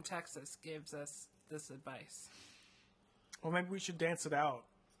H. from Texas gives us this advice. Well, maybe we should dance it out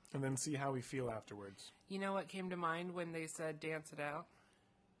and then see how we feel afterwards. You know what came to mind when they said dance it out?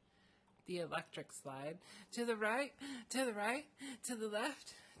 The electric slide. To the right, to the right, to the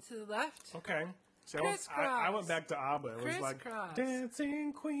left, to the left. Okay. So Crisscross. I went back to ABBA. It was like, Crisscross.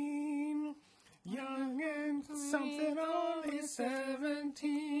 Dancing Queen, young and something, only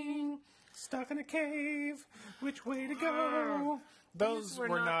 17. Stuck in a cave, which way to go? Those were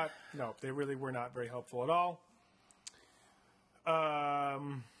not. No, they really were not very helpful at all. I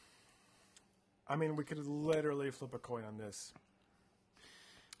mean, we could literally flip a coin on this.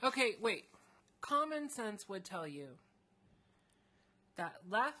 Okay, wait. Common sense would tell you that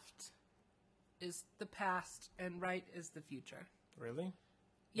left is the past and right is the future. Really?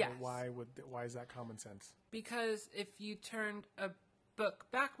 Yes. Well, why is that common sense? Because if you turned a book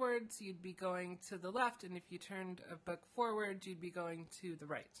backwards, you'd be going to the left, and if you turned a book forward, you'd be going to the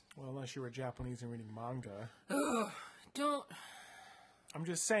right. Well, unless you were Japanese and reading manga. Ugh, don't. I'm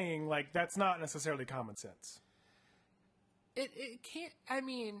just saying, like, that's not necessarily common sense. It can't. I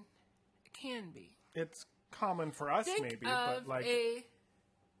mean, it can be. It's common for us, Think maybe, of but like, a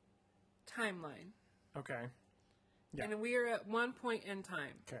timeline. okay, yeah. And we are at one point in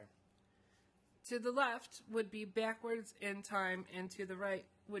time. Okay. To the left would be backwards in time, and to the right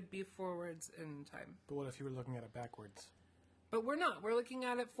would be forwards in time. But what if you were looking at it backwards? But we're not. We're looking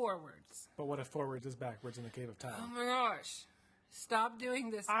at it forwards. But what if forwards is backwards in the Cave of Time? Oh my gosh. Stop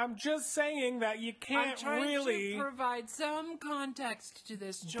doing this. I'm just saying that you I'm can't trying really. to provide some context to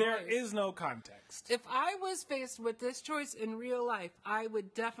this choice. There is no context. If I was faced with this choice in real life, I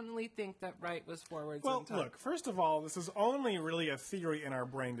would definitely think that right was forwards Well, in time. look, first of all, this is only really a theory in our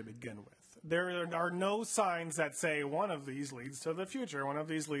brain to begin with. There are no signs that say one of these leads to the future, one of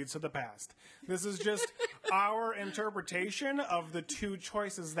these leads to the past. This is just our interpretation of the two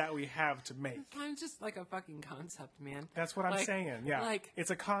choices that we have to make. I'm just like a fucking concept, man. That's what I'm Like- saying. Yeah, like-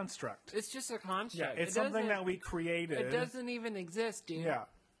 it's a construct. It's just a Yeah, construct. it's It something doesn't- that we created. It doesn't even exist, dude. Yeah,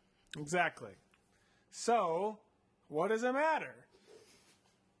 exactly. So, what does it matter?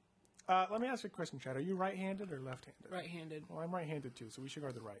 Let me ask you a question, Chad. Are you right-handed or left-handed? Right-handed. Well, I'm right-handed too, so we should go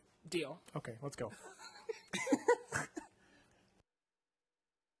to the right. Deal. Okay, let's go.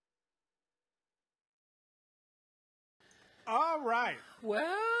 All right.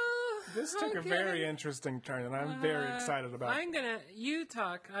 Well, This took a okay. very interesting turn, and I'm very excited about it. I'm gonna. You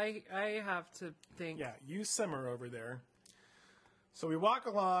talk. I have to think. Yeah, you simmer over there. So we walk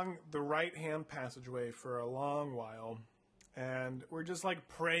along the right-hand passageway for a long while, and we're just like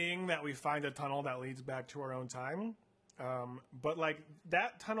praying that we find a tunnel that leads back to our own time. But like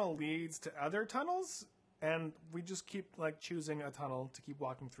that tunnel leads to other tunnels, and we just keep like choosing a tunnel to keep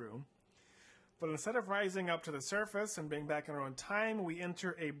walking through. But instead of rising up to the surface and being back in our own time, we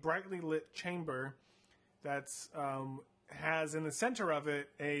enter a brightly lit chamber that's has in the center of it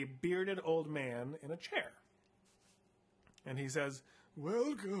a bearded old man in a chair. And he says,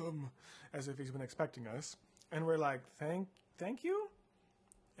 "Welcome," as if he's been expecting us. And we're like, "Thank you.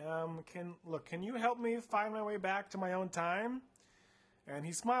 Can you help me find my way back to my own time?" And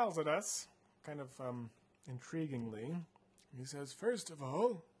he smiles at us, kind of intriguingly. He says, "First of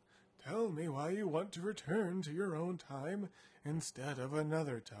all, tell me why you want to return to your own time instead of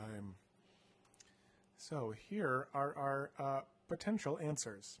another time." So here are our potential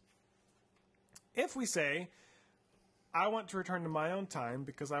answers. If we say, "I want to return to my own time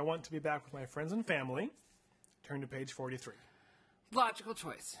because I want to be back with my friends and family," turn to page 43. Logical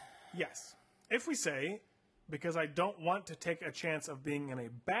choice. Yes. If we say, "Because I don't want to take a chance of being in a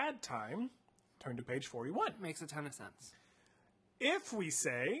bad time," turn to page 41. Makes a ton of sense. If we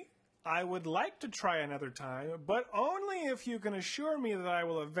say, "I would like to try another time, but only if you can assure me that I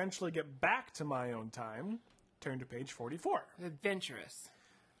will eventually get back to my own time," turn to page 44. Adventurous.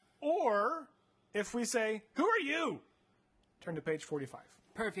 Or if we say, "Who are you?" turn to page 45.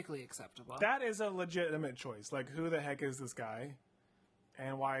 Perfectly acceptable. That is a legitimate choice. Like, who the heck is this guy?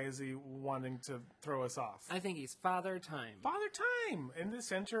 And why is he wanting to throw us off? I think he's Father Time. Father Time in the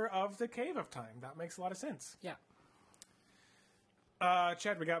center of the Cave of Time. That makes a lot of sense. Yeah.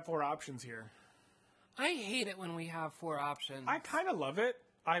 Chad, we got 4 options here. I hate it when we have 4 options. I kind of love it.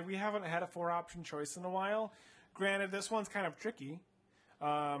 We haven't had a 4-option choice in a while. Granted, this one's kind of tricky.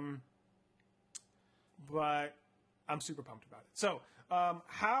 But I'm super pumped about it. So,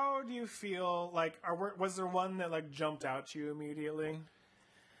 how do you feel? Like, was there one that like jumped out to you immediately?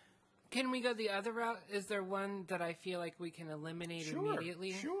 Can we go the other route? Is there one that I feel like we can eliminate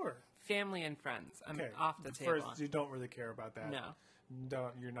immediately? Sure. Family and friends. I'm Okay. off the table. First, you don't really care about that. No.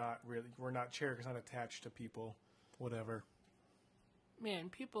 You're not really. We're not. Cherok's not attached to people. Whatever. Man,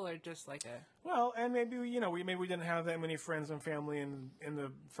 people are just like a... Well, and maybe maybe we didn't have that many friends and family in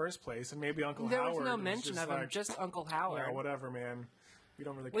the first place, and maybe Uncle There Howard. was no is mention just of him, like, just Uncle Howard. Yeah, whatever, man. We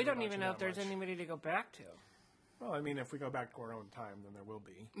don't really. We care don't about even you know that if there's much. anybody to go back to. Well, I mean, if we go back to our own time, then there will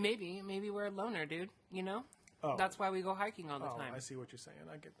be. Maybe we're a loner, dude. You know? Oh. That's why we go hiking all the Oh, time. I see what you're saying.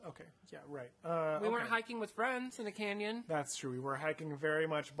 I get. Okay, yeah, right. We weren't okay. hiking with friends in a canyon. That's true. We were hiking very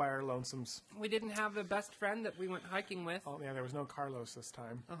much by our lonesomes. We didn't have a best friend that we went hiking with. Oh, yeah, there was no Carlos this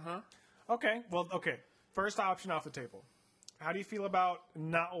time. Uh-huh. Okay, well, okay. First option off the table. How do you feel about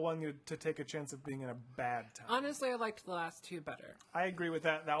not wanting to take a chance of being in a bad time? Honestly, I liked the last 2 better. I agree with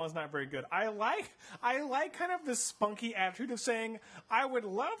that. That one's not very good. I like kind of this spunky attitude of saying, "I would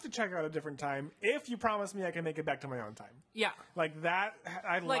love to check out a different time if you promise me I can make it back to my own time." Yeah. Like that.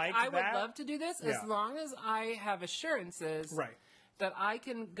 I like I that. would love to do this as Yeah. long as I have assurances Right. that I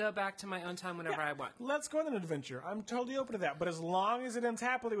can go back to my own time whenever I want. Let's go on an adventure. I'm totally open to that. But as long as it ends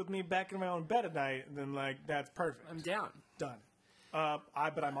happily with me back in my own bed at night, then like that's perfect. I'm down. Done.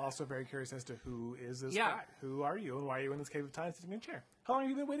 But I'm also very curious as to who is this Yeah. guy? Who are you, and why are you in this cave of time sitting in a chair? How long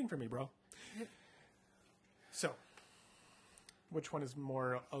have you been waiting for me, bro? So, which one is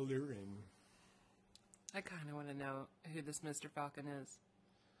more alluring? I kind of want to know who this Mr. Falcon is.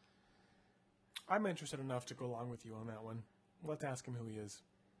 I'm interested enough to go along with you on that one. Let's ask him who he is.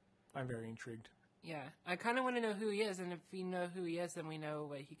 I'm very intrigued. Yeah, I kind of want to know who he is, and if we know who he is, then we know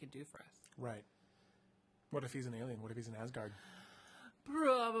what he can do for us. Right. What if he's an alien? What if he's an Asgard?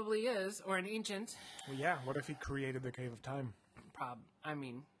 Probably is, or an ancient. Well, yeah, what if he created the Cave of Time? I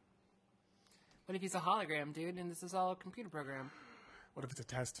mean, what if he's a hologram, dude, and this is all a computer program? What if it's a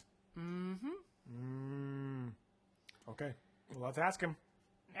test? Okay, well, let's ask him.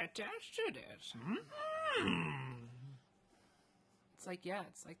 Attached to this. It's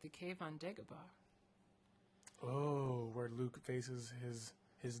like the cave on Dagobah. Oh, where Luke faces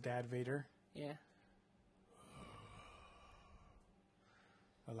his dad Vader. Yeah.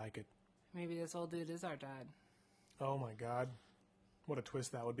 I like it. Maybe this old dude is our dad. Oh my god. What a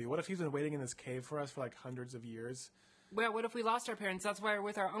twist that would be. What if he's been waiting in this cave for us for like hundreds of years? Well, what if we lost our parents? That's why we're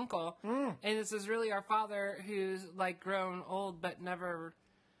with our uncle. And this is really our father who's like grown old but never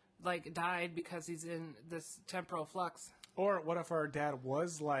like died because he's in this temporal flux. Or what if our dad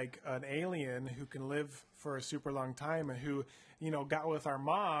was like an alien who can live for a super long time and who, you know, got with our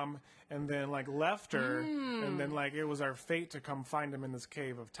mom and then like left her and then like it was our fate to come find him in this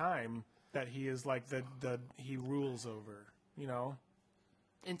cave of time that he is like he rules over, you know?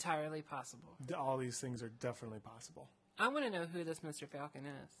 Entirely possible. All these things are definitely possible. I want to know who this Mr. Falcon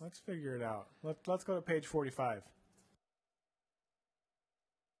is. Let's figure it out. Let's go to page 45.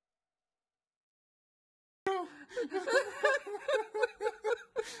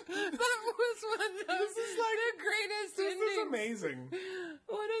 That was one of the greatest This endings. is amazing.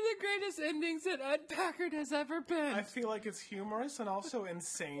 One of the greatest endings that Ed Packard has ever been. I feel like it's humorous and also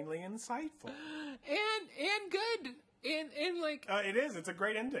insanely insightful. And good. And like It is. It's a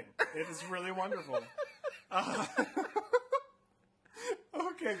great ending. It is really wonderful.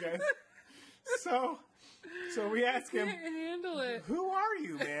 Okay, guys. So we ask him, can't handle it. "Who are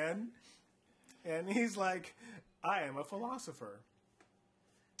you, man?" And he's like, "I am a philosopher."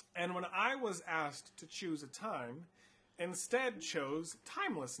 And when I was asked to choose a time, instead chose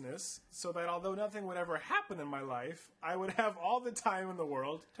timelessness, so that although nothing would ever happen in my life, I would have all the time in the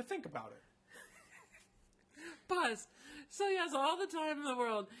world to think about it. Pause. So he has all the time in the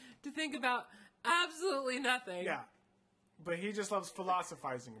world to think about absolutely nothing. Yeah. But he just loves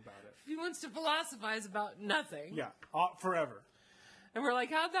philosophizing about it. He wants to philosophize about nothing. Yeah, forever. And we're like,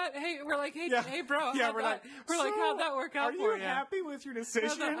 hey, Yeah. hey, bro. Yeah, how'd that work out are for you you? happy with your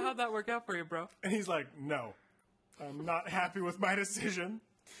decision? How'd that work out for you, bro? And he's like, "No, I'm not happy with my decision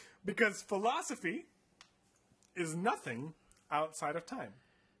because philosophy is nothing outside of time.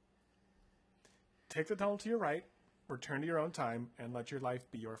 Take the tunnel to your right, return to your own time, and let your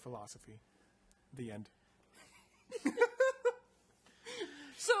life be your philosophy." The end.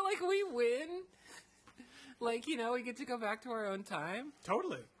 So, like, we win. Like, you know, we get to go back to our own time.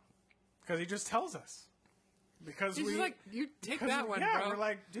 Totally. Because he just tells us. Because He's just like, you take that one, yeah, bro. we're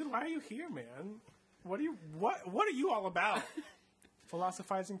like, "Dude, why are you here, man? What are you all about?"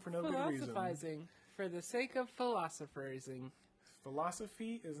 Philosophizing for no good reason. Philosophizing for the sake of philosophizing.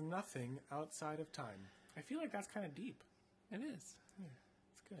 Philosophy is nothing outside of time. I feel like that's kind of deep. It is. Yeah,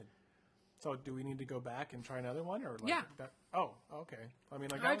 it's good. So, do we need to go back and try another one, or like Yeah. that? Oh, okay. I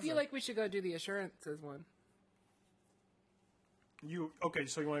mean, like I feel like we should go do the assurances one. okay.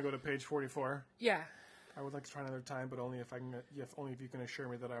 So you want to go to page 44? Yeah. I would like to try another time, but only if you can assure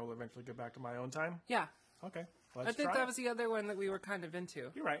me that I will eventually get back to my own time. Yeah. Okay, I let's think try that it. was the other one that we were kind of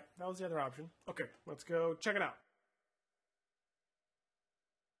into. You're right. That was the other option. Okay, let's go check it out.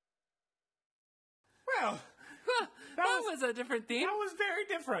 Well, That was a different theme. that was very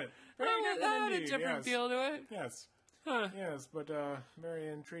different. Very different That had a indeed, different yes. feel to it. Yes. Huh. Yes, but very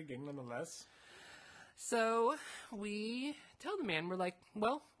intriguing nonetheless. So we tell the man, we're like,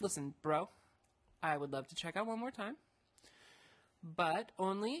 well, listen, bro, I would love to check out one more time, but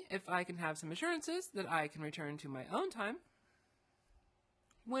only if I can have some assurances that I can return to my own time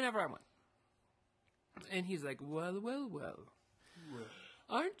whenever I want. And he's like, well.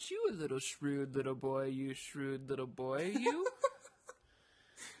 Aren't you a little shrewd little boy, you shrewd little boy, you?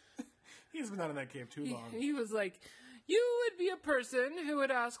 He's been out in that cave too long. He was like, you would be a person who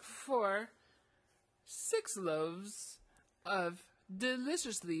would ask for 6 loaves of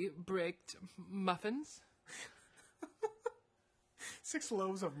deliciously baked muffins. 6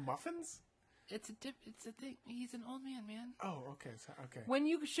 loaves of muffins? It's a thing. He's an old man. Oh, okay. So, okay. When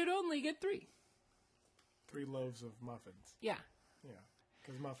you should only get 3. 3 loaves of muffins. Yeah. Yeah.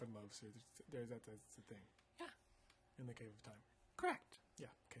 Because muffin loaves, that's the thing. Yeah. In the cave of time. Correct. Yeah,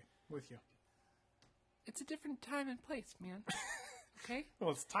 okay. With you. It's a different time and place, man. Okay? Well,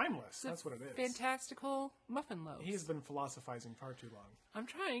 it's timeless. That's what it is. Fantastical muffin loaves. He's been philosophizing far too long. I'm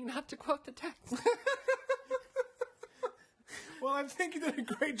trying not to quote the text. Well, I think you did a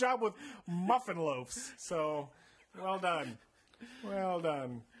great job with muffin loaves. So, well done. Well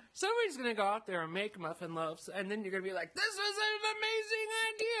done. Somebody's going to go out there and make muffin loaves, and then you're going to be like, this was an amazing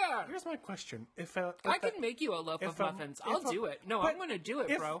idea. Here's my question. I can make you a loaf of muffins. I'll do it. No, I'm going to do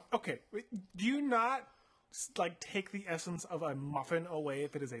it, bro. Okay. Do you not, like, take the essence of a muffin away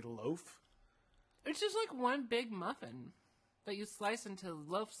if it is a loaf? It's just like one big muffin that you slice into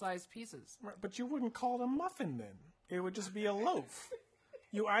loaf-sized pieces. Right, but you wouldn't call it a muffin then. It would just be a loaf.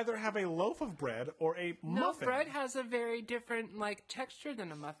 You either have a loaf of bread or a muffin. No, bread has a very different, like, texture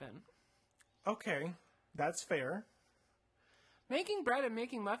than a muffin. Okay, that's fair. Making bread and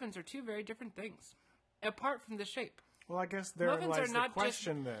making muffins are two very different things, apart from the shape. Well, I guess there lies the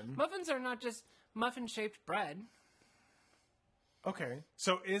question then. Muffins are not just muffin-shaped bread. Okay,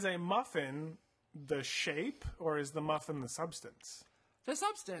 so is a muffin the shape, or is the muffin the substance? The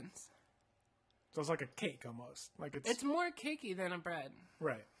substance. So it's like a cake almost. Like it's more cakey than a bread.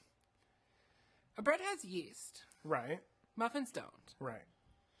 Right. A bread has yeast. Right. Muffins don't. Right.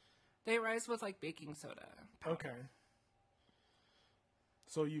 They rise with like baking soda. Powder. Okay.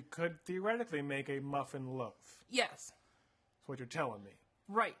 So you could theoretically make a muffin loaf. Yes. That's what you're telling me.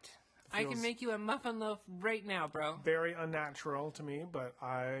 Right. I can make you a muffin loaf right now, bro. Very unnatural to me, but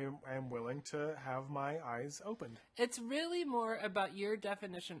I am willing to have my eyes opened. It's really more about your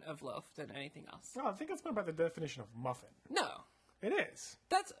definition of loaf than anything else. No, I think it's more about the definition of muffin. No. It is.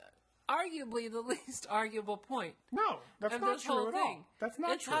 That's arguably the least arguable point. No, that's not true at all. That's not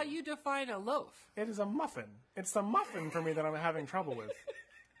true. It's how you define a loaf. It is a muffin. It's the muffin for me that I'm having trouble with.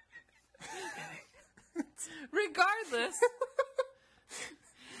 Regardless...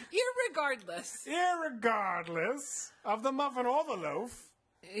 Irregardless of the muffin or the loaf,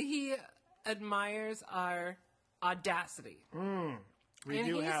 he admires our audacity. We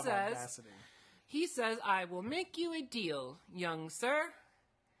do have audacity. He says, I will make you a deal, young sir.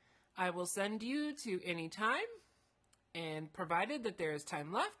 I will send you to any time, and provided that there is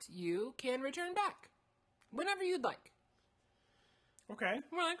time left, you can return back whenever you'd like. Okay.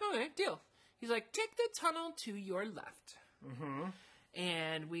 We're like, okay, deal. He's like, take the tunnel to your left. Mm-hmm.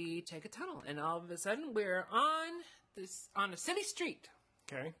 And we take a tunnel, and all of a sudden we're on a city street.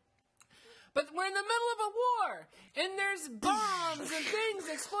 Okay. But we're in the middle of a war, and there's bombs and things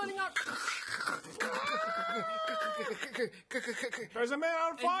exploding out. There's a man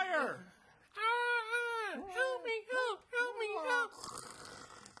on fire! Help me, help me, help!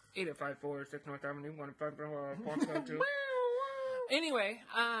 8854 6 North Avenue, 154. Anyway,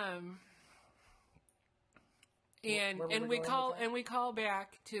 And we call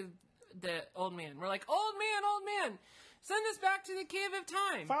back to the old man. We're like, old man, send us back to the cave of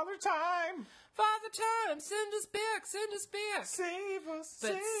time. Father time, send us back. save us.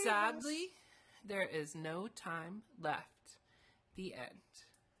 But save sadly, us. there is no time left. The end.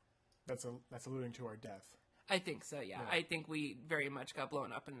 That's alluding to our death. I think so. Yeah, I think we very much got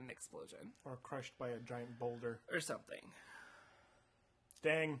blown up in an explosion or crushed by a giant boulder or something.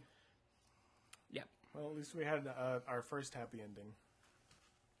 Dang. Yep. Well, at least we had our first happy ending.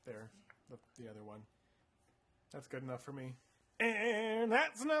 There, the other one. That's good enough for me. And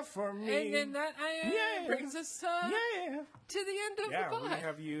that's enough for me. And then that brings us to the end of the book. Yeah, we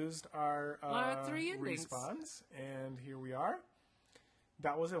have used our 3 endings. Respawns, and here we are.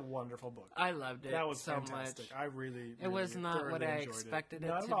 That was a wonderful book. I loved it. That was so fantastic. much. I really It was not what I enjoyed expected it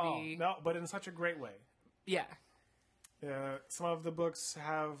not to at all. be. No, but in such a great way. Yeah. Some of the books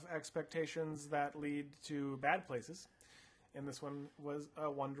have expectations that lead to bad places, and this one was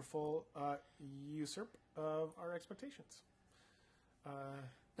a wonderful usurp of our expectations.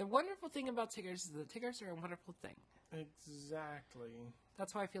 The wonderful thing about Tiggers is that Tiggers are a wonderful thing. Exactly.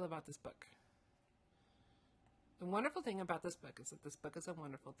 That's how I feel about this book. The wonderful thing about this book is that this book is a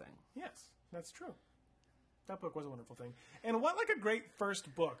wonderful thing. Yes, that's true. That book was a wonderful thing. And what a great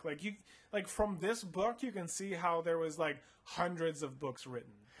first book. From this book you can see how there was hundreds of books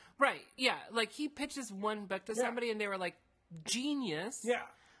written. Right. Yeah, he pitches one book to somebody and they were like, genius. Yeah.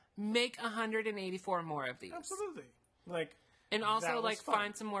 Make 184 more of these. Absolutely. And also fun.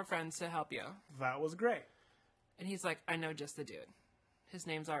 find some more friends to help you. That was great. And he's like, I know just the dude. His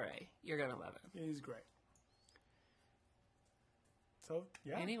name's R.A. You're going to love him. He's great. So,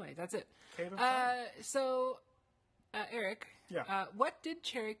 yeah. Anyway, that's it. Cave of Time. Eric. Yeah. What did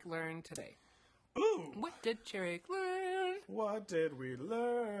Cherik learn today? Ooh. What did Cherik learn? What did we learn?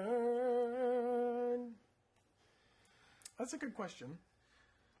 That's a good question.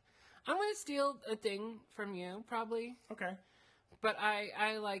 I'm going to steal a thing from you, probably. Okay. But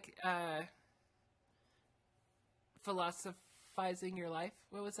I like philosophizing your life.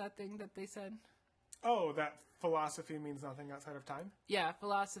 What was that thing that they said? Oh, that philosophy means nothing outside of time? Yeah,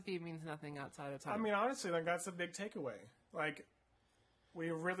 philosophy means nothing outside of time. I mean, honestly, like, that's a big takeaway. Like, we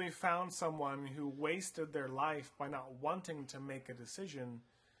really found someone who wasted their life by not wanting to make a decision,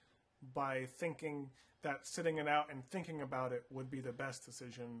 by thinking that sitting it out and thinking about it would be the best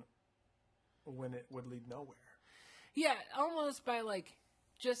decision when it would lead nowhere. Yeah, almost by, like,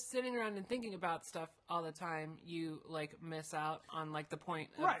 just sitting around and thinking about stuff all the time, you, like, miss out on, like, the point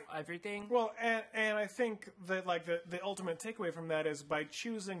of everything. Well, and I think that, like, the ultimate takeaway from that is by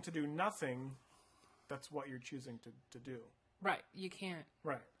choosing to do nothing, that's what you're choosing to do. Right, you can't.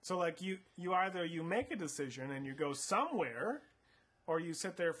 Right. So, like, you either you make a decision and you go somewhere, or you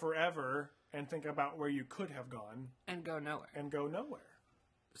sit there forever and think about where you could have gone. And go nowhere.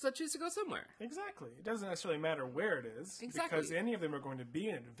 So choose to go somewhere. Exactly. It doesn't necessarily matter where it is. Exactly. Because any of them are going to be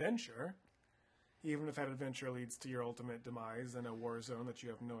an adventure, even if that adventure leads to your ultimate demise in a war zone that you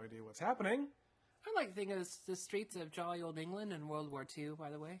have no idea what's happening. I like to think of the streets of jolly old England in World War II, by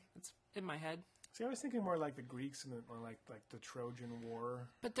the way. It's in my head. See, I was thinking more like the Greeks or like the Trojan War.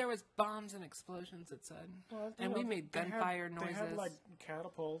 But there was bombs and explosions, it said. Well, and we made gunfire noises. They had, like,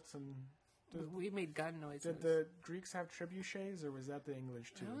 catapults and... We made gun noises. Did the Greeks have trebuchets, or was that the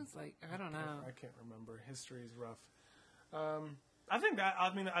English too? I was like, I don't know. I can't remember. History is rough. I think that,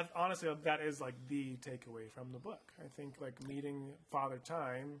 honestly, that is, like, the takeaway from the book. I think, like, meeting Father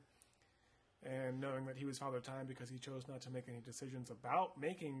Time and knowing that he was Father Time because he chose not to make any decisions about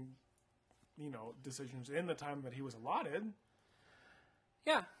making, decisions in the time that he was allotted.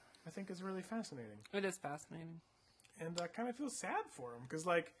 Yeah. I think is really fascinating. It is fascinating. And I kind of feel sad for him because,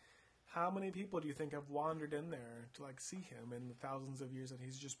 like, how many people do you think have wandered in there to, like, see him in the thousands of years that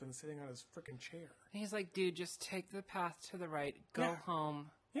he's just been sitting on his freaking chair? And he's like, dude, just take the path to the right, go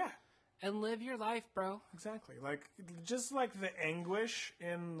home. Yeah. And live your life, bro. Exactly. Like, just like the anguish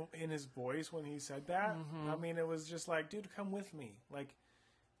in his voice when he said that. Mm-hmm. I mean, it was just like, dude, come with me. Like,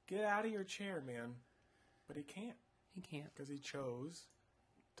 get out of your chair, man. But he can't. He can't. Because he chose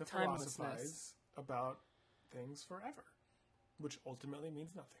to philosophize about things forever, which ultimately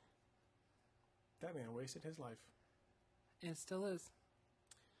means nothing. That man wasted his life. And still is.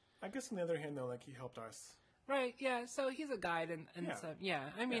 I guess on the other hand, though, like, he helped us. Right, yeah, so he's a guide and Yeah. so, yeah.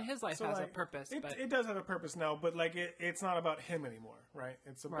 I mean, his life has a purpose, but... It does have a purpose now, but, like, it's not about him anymore, right?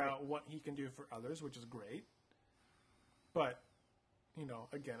 It's about what he can do for others, which is great. But,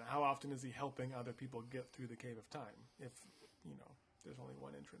 again, how often is he helping other people get through the cave of time? If, there's only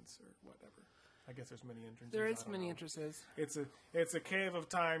one entrance or whatever. I guess there's many entrances. There is many entrances. It's a cave of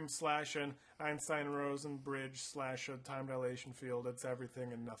time / an Einstein-Rosen bridge / a time dilation field. It's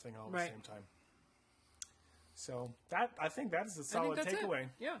everything and nothing all at the same time. So I think that is a solid takeaway.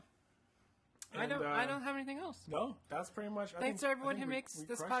 Yeah. And, I don't have anything else. No, that's pretty much. Thanks to everyone who makes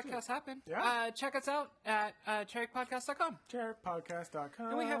this podcast happen. Yeah. Check us out at cherrypodcast.com. Cherrypodcast.com.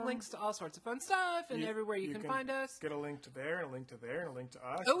 And we have links to all sorts of fun stuff and everywhere you can find us. Get a link to there, and a link to there, and a link to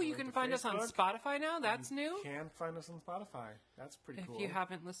us. Oh, you can find us on Spotify now? That's new? You can find us on Spotify. That's pretty cool. If you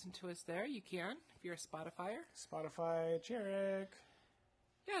haven't listened to us there, you can. If you're a Spotifyer. Spotify, Jarek.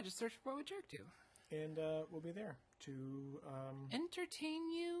 Yeah, just search for What Would Jerk Do. And we'll be there to... entertain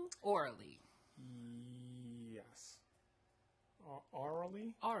you orally. Yes.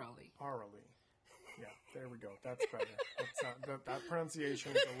 Orally? Orally. Orally. Yeah, there we go. That's better. That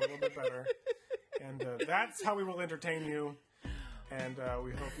pronunciation is a little bit better. And that's how we will entertain you. And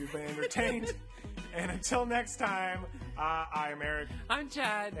we hope you've been entertained. And until next time, I'm Eric. I'm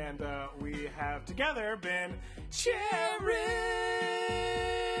Chad. And we have together been Cherry!